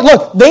prize,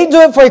 look, they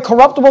do it for a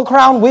corruptible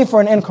crown, we for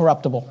an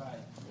incorruptible.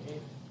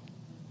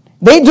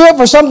 They do it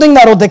for something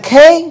that will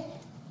decay.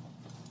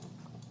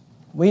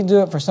 We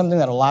do it for something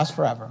that will last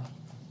forever.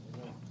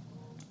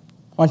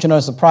 I want you to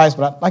notice the prize,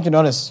 but I'd like you to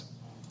notice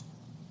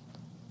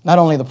not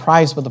only the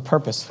prize, but the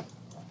purpose.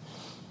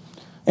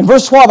 In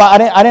verse 12,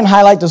 I didn't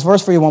highlight this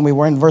verse for you when we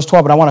were in verse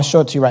 12, but I want to show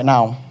it to you right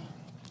now.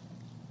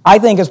 I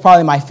think it's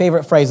probably my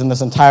favorite phrase in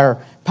this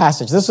entire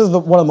passage. This is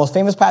one of the most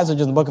famous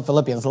passages in the book of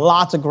Philippians.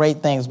 Lots of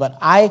great things, but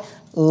I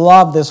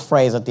love this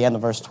phrase at the end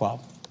of verse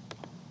 12.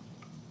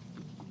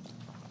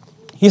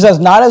 He says,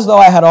 not as though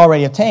I had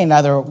already attained,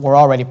 neither were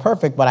already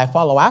perfect, but I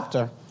follow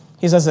after.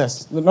 He says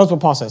this. Notice what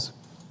Paul says.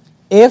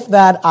 If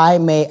that I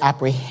may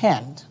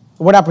apprehend.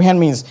 The word apprehend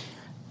means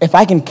if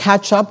I can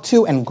catch up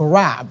to and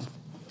grab.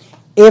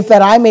 If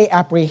that I may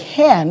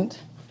apprehend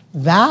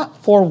that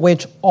for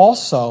which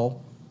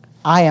also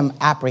I am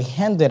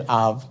apprehended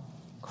of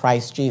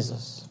Christ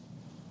Jesus.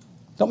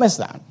 Don't miss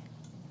that. You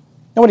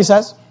know what he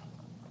says?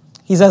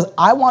 He says,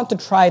 I want to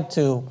try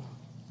to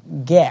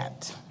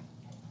get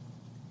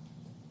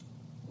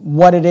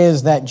what it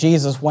is that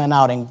Jesus went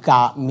out and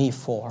got me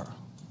for.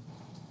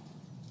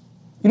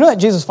 You know that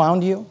Jesus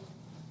found you?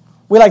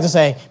 People like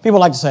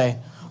to say,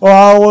 oh,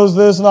 I was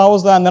this and I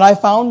was that, and then I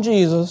found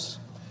Jesus.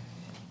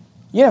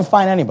 You didn't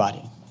find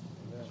anybody.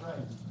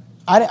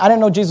 I didn't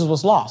know Jesus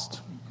was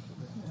lost.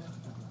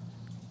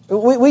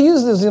 We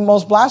use this in the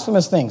most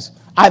blasphemous things.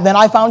 Then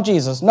I found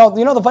Jesus. No,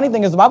 you know the funny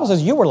thing is the Bible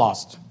says you were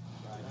lost.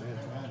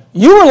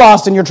 You were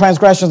lost in your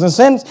transgressions and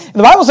sins.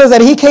 The Bible says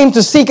that he came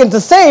to seek and to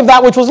save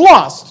that which was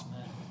lost.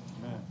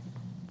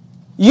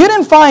 You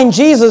didn't find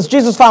Jesus,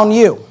 Jesus found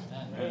you.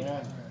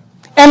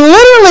 And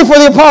literally for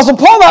the Apostle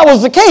Paul, that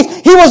was the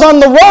case. He was on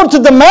the road to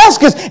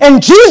Damascus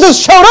and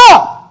Jesus showed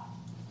up.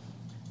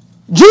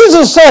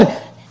 Jesus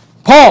said,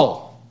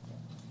 Paul,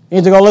 you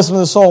need to go listen to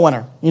the soul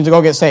winner. You need to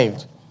go get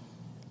saved.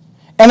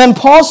 And then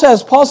Paul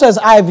says,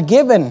 I've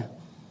given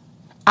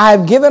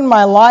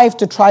my life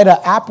to try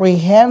to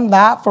apprehend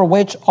that for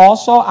which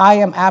also I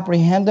am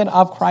apprehended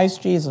of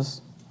Christ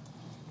Jesus.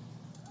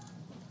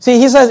 See,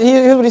 here's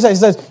what he says.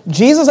 He says,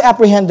 Jesus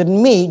apprehended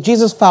me,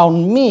 Jesus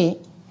found me,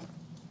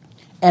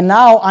 and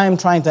now I am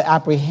trying to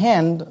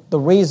apprehend the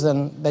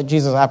reason that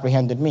Jesus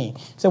apprehended me.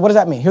 So what does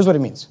that mean? Here's what it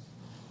means.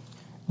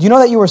 Do you know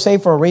that you were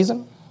saved for a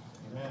reason?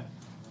 Amen.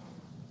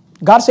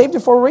 God saved you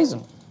for a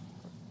reason.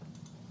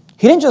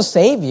 He didn't just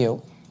save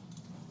you.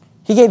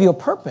 He gave you a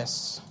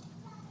purpose.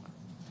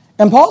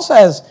 And Paul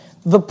says,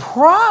 the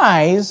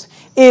prize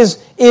is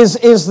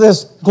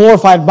this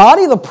glorified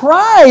body. The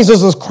prize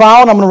is this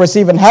crown I'm going to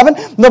receive in heaven.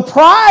 The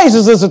prize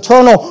is this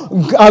eternal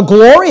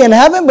glory in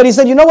heaven. But he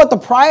said, you know what? The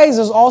prize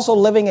is also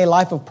living a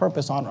life of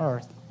purpose on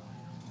earth.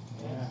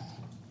 Yeah.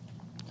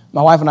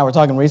 My wife and I were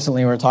talking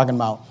recently. We were talking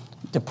about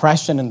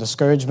depression and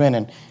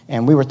discouragement.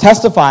 And we were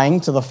testifying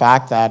to the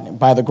fact that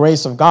by the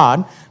grace of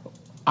God,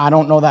 I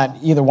don't know that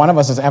either one of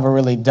us has ever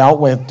really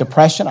dealt with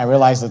depression. I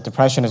realize that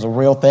depression is a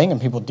real thing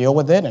and people deal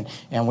with it.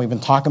 And we've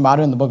been talking about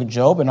it in the book of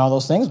Job and all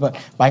those things. But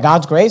by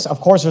God's grace, of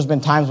course, there's been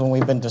times when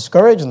we've been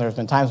discouraged and there's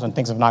been times when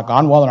things have not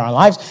gone well in our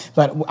lives.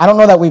 But I don't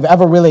know that we've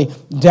ever really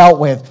dealt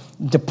with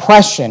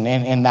depression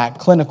in that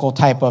clinical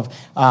type of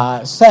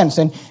sense.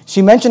 And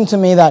she mentioned to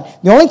me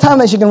that the only time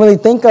that she can really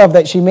think of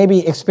that she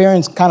maybe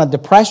experienced kind of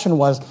depression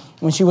was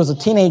when she was a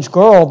teenage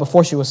girl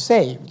before she was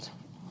saved.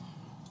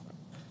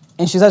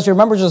 And she says she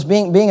remembers just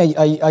being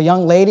a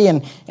young lady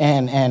and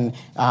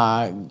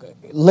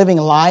living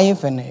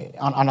life. And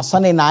on a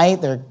Sunday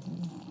night, they're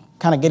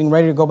kind of getting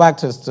ready to go back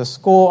to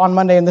school on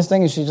Monday and this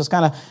thing. And she just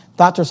kind of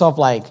thought to herself,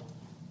 like,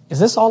 is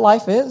this all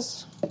life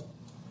is?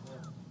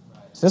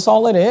 Is this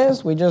all it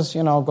is? We just,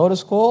 go to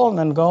school and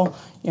then go,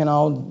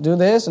 do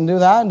this and do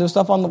that and do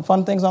stuff on the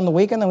fun things on the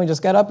weekend. Then we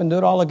just get up and do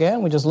it all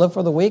again. We just live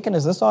for the weekend.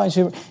 Is this all? And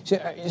she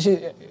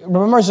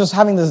remembers just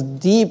having this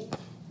deep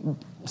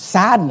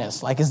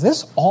sadness, like, is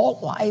this all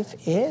life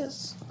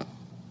is?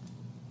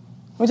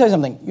 Let me tell you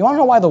something. You want to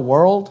know why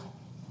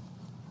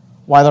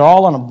they're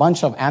all on a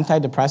bunch of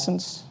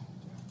antidepressants?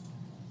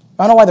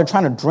 I don't know why they're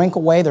trying to drink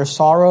away their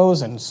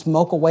sorrows and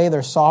smoke away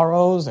their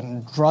sorrows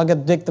and drug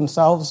addict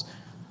themselves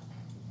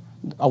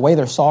away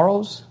their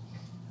sorrows?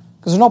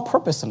 Because there's no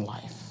purpose in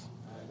life.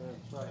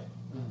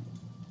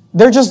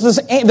 They're just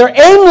they're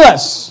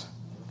aimless.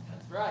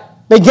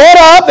 They get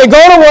up, they go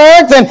to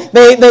work, then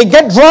they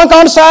get drunk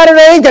on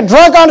Saturday, get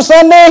drunk on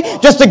Sunday,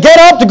 just to get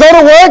up, to go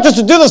to work, just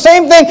to do the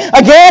same thing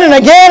again and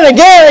again and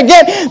again and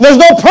again. There's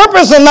no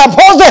purpose in that.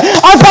 Paul said,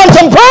 I found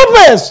some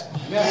purpose.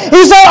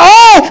 He said,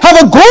 I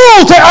have a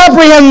goal to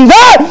apprehend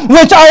that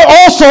which I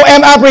also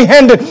am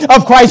apprehended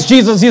of Christ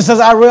Jesus. He says,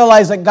 I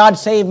realize that God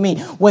saved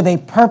me with a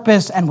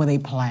purpose and with a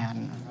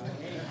plan.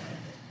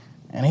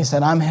 And he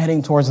said, I'm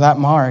heading towards that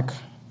mark.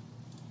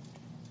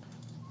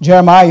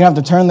 Jeremiah, you don't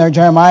have to turn there.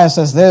 Jeremiah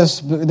says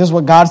this. This is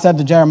what God said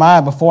to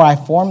Jeremiah. Before I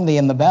formed thee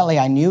in the belly,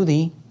 I knew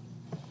thee.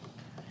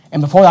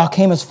 And before thou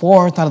camest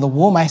forth out of the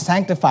womb, I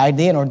sanctified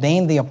thee and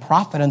ordained thee a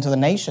prophet unto the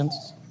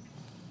nations.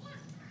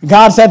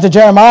 God said to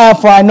Jeremiah,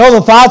 for I know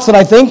the thoughts that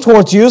I think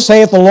towards you,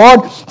 saith the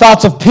Lord,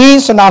 thoughts of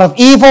peace and not of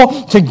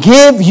evil, to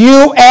give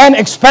you an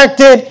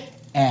expected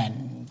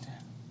end.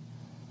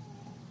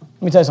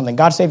 Let me tell you something.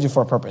 God saved you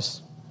for a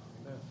purpose.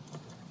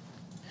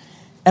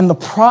 And the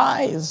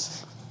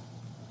prize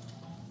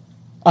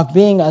of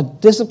being a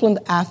disciplined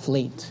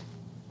athlete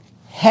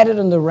headed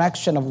in the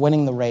direction of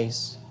winning the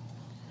race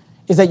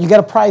is that you get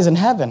a prize in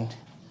heaven,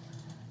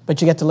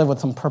 but you get to live with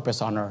some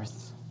purpose on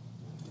earth.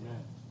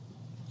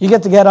 You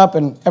get to get up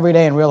every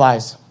day and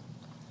realize,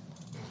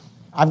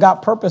 I've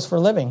got purpose for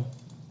living.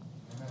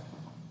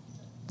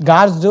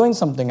 God's doing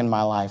something in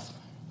my life.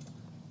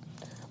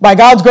 By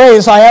God's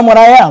grace, I am what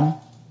I am.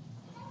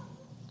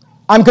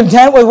 I'm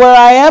content with where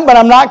I am, but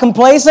I'm not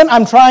complacent.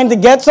 I'm trying to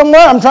get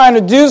somewhere. I'm trying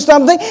to do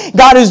something.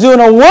 God is doing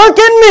a work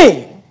in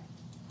me.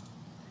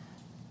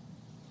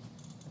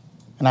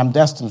 And I'm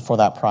destined for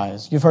that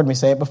prize. You've heard me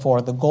say it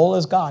before. The goal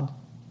is God.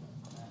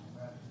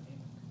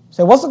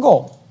 Say, what's the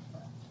goal?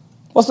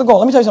 What's the goal?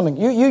 Let me tell you something.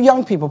 You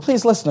young people,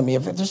 please listen to me.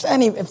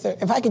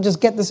 If I could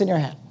just get this in your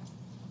head.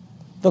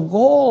 The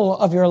goal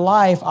of your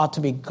life ought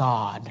to be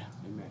God.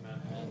 Amen.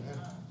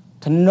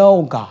 To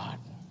know God.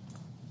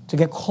 To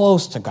get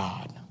close to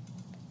God.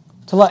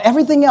 To let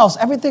everything else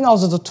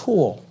is a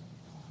tool.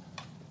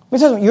 Let me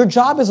tell you something. Your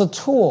job is a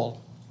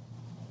tool.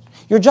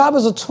 Your job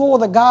is a tool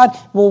that God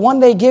will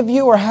one day give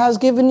you or has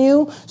given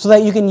you so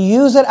that you can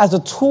use it as a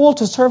tool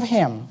to serve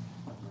Him.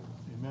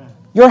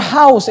 Your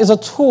house is a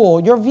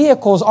tool. Your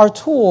vehicles are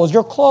tools.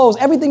 Your clothes,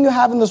 everything you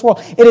have in this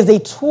world, it is a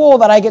tool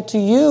that I get to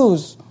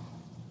use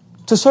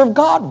to serve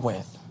God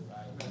with.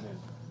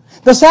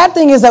 The sad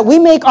thing is that we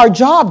make our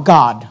job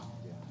God.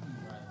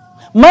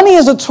 Money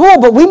is a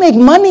tool, but we make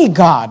money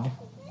God.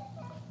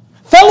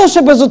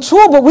 Fellowship is a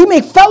tool, but we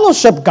make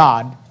fellowship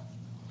God.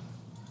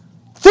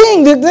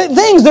 Things,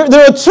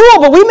 they're a tool,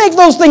 but we make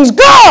those things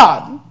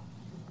God.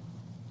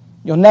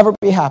 You'll never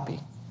be happy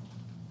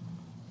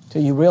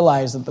till you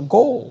realize that the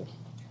goal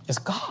is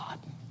God.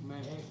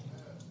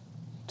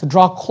 To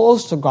draw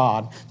close to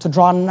God, to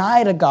draw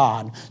nigh to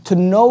God, to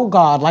know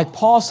God, like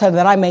Paul said,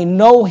 that I may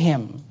know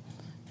Him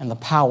and the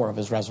power of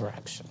His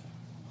resurrection.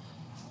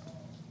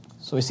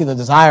 So we see the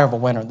desire of a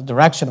winner, the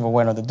direction of a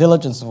winner, the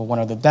diligence of a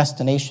winner, the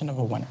destination of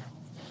a winner.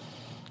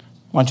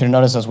 I want you to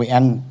notice as we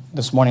end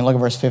this morning, look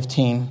at verse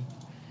 15.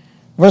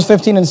 Verse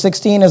 15 and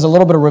 16 is a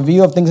little bit of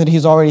review of things that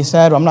he's already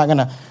said. I'm not going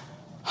to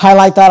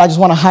highlight that. I just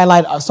want to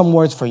highlight some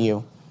words for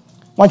you.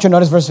 I want you to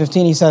notice verse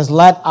 15. He says,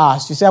 let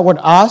us. You see that word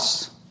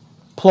us?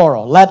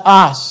 Plural. Let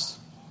us,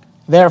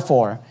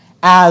 therefore,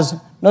 notice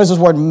this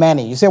word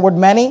many. You see that word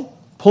many?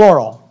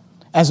 Plural.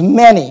 As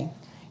many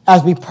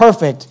as be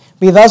perfect,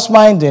 be thus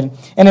minded.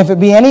 And if it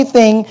be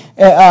anything,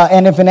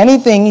 and if in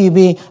anything ye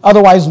be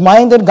otherwise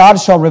minded, God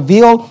shall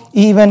reveal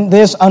even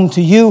this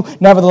unto you.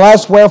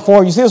 Nevertheless,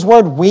 wherefore, you see this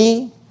word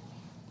we?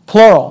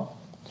 Plural.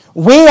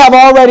 We have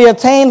already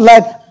attained,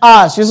 let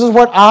us. This is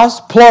word us,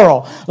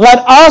 plural. Let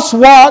us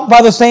walk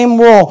by the same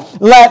rule.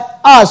 Let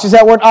us, you see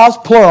that word us,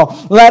 plural.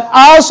 Let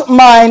us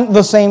mind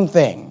the same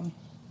thing.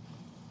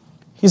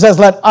 He says,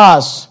 let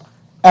us,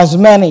 as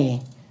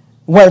many,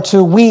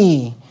 whereto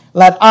we,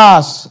 let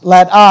us.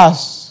 Let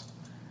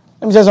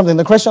me tell you something.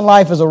 The Christian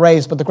life is a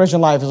race, but the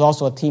Christian life is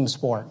also a team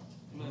sport.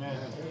 Amen.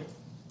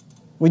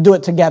 We do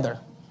it together.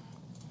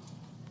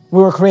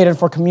 We were created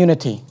for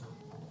community.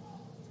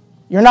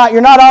 You're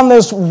not on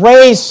this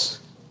race.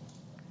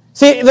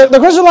 See, the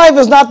Christian life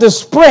is not this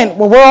sprint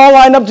where we're all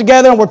lined up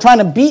together and we're trying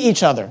to beat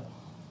each other.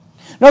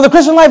 No, the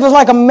Christian life is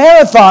like a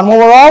marathon where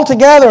we're all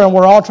together and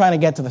we're all trying to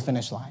get to the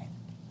finish line.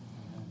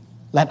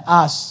 Let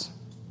us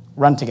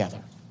run together.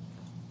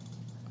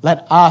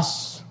 Let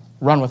us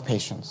run with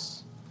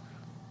patience.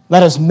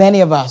 Let as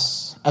many of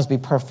us as be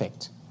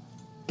perfect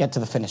get to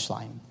the finish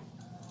line.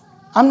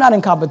 I'm not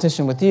in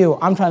competition with you.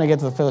 I'm trying to get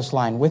to the finish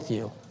line with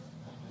you.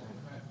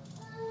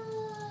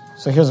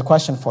 So here's a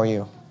question for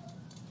you.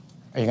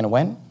 Are you going to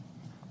win?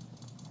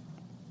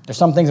 There's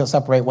some things that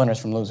separate winners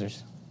from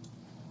losers.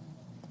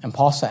 And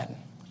Paul said,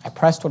 I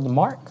press toward the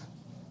mark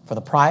for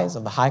the prize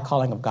of the high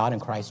calling of God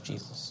in Christ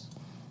Jesus.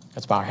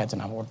 Let's bow our heads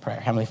and have a word of prayer.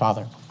 Heavenly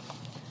Father,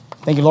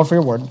 thank you, Lord, for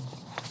your word.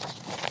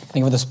 Thank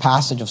you for this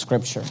passage of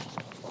Scripture.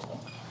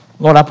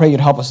 Lord, I pray you'd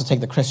help us to take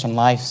the Christian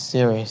life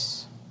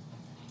serious.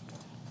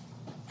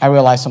 I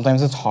realize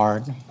sometimes it's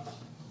hard.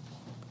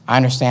 I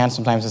understand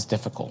sometimes it's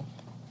difficult.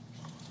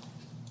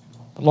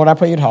 But Lord, I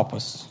pray you'd help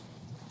us.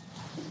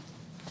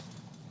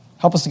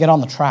 Help us to get on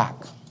the track.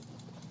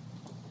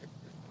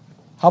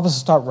 Help us to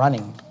start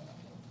running.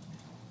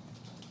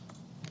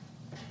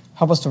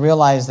 Help us to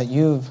realize that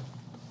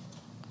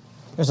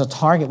there's a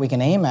target we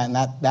can aim at, and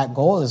that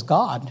goal is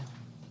God.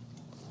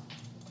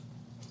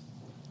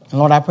 And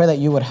Lord, I pray that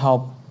you would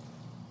help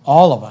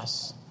all of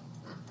us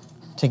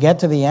to get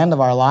to the end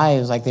of our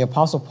lives like the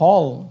Apostle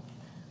Paul,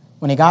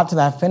 when he got to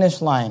that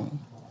finish line.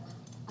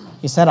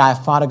 He said, I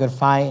have fought a good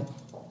fight.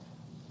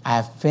 I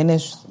have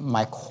finished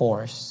my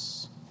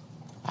course.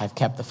 I have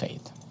kept the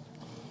faith.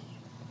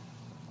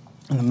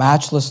 In the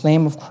matchless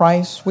name of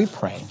Christ, we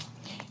pray.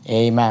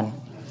 Amen.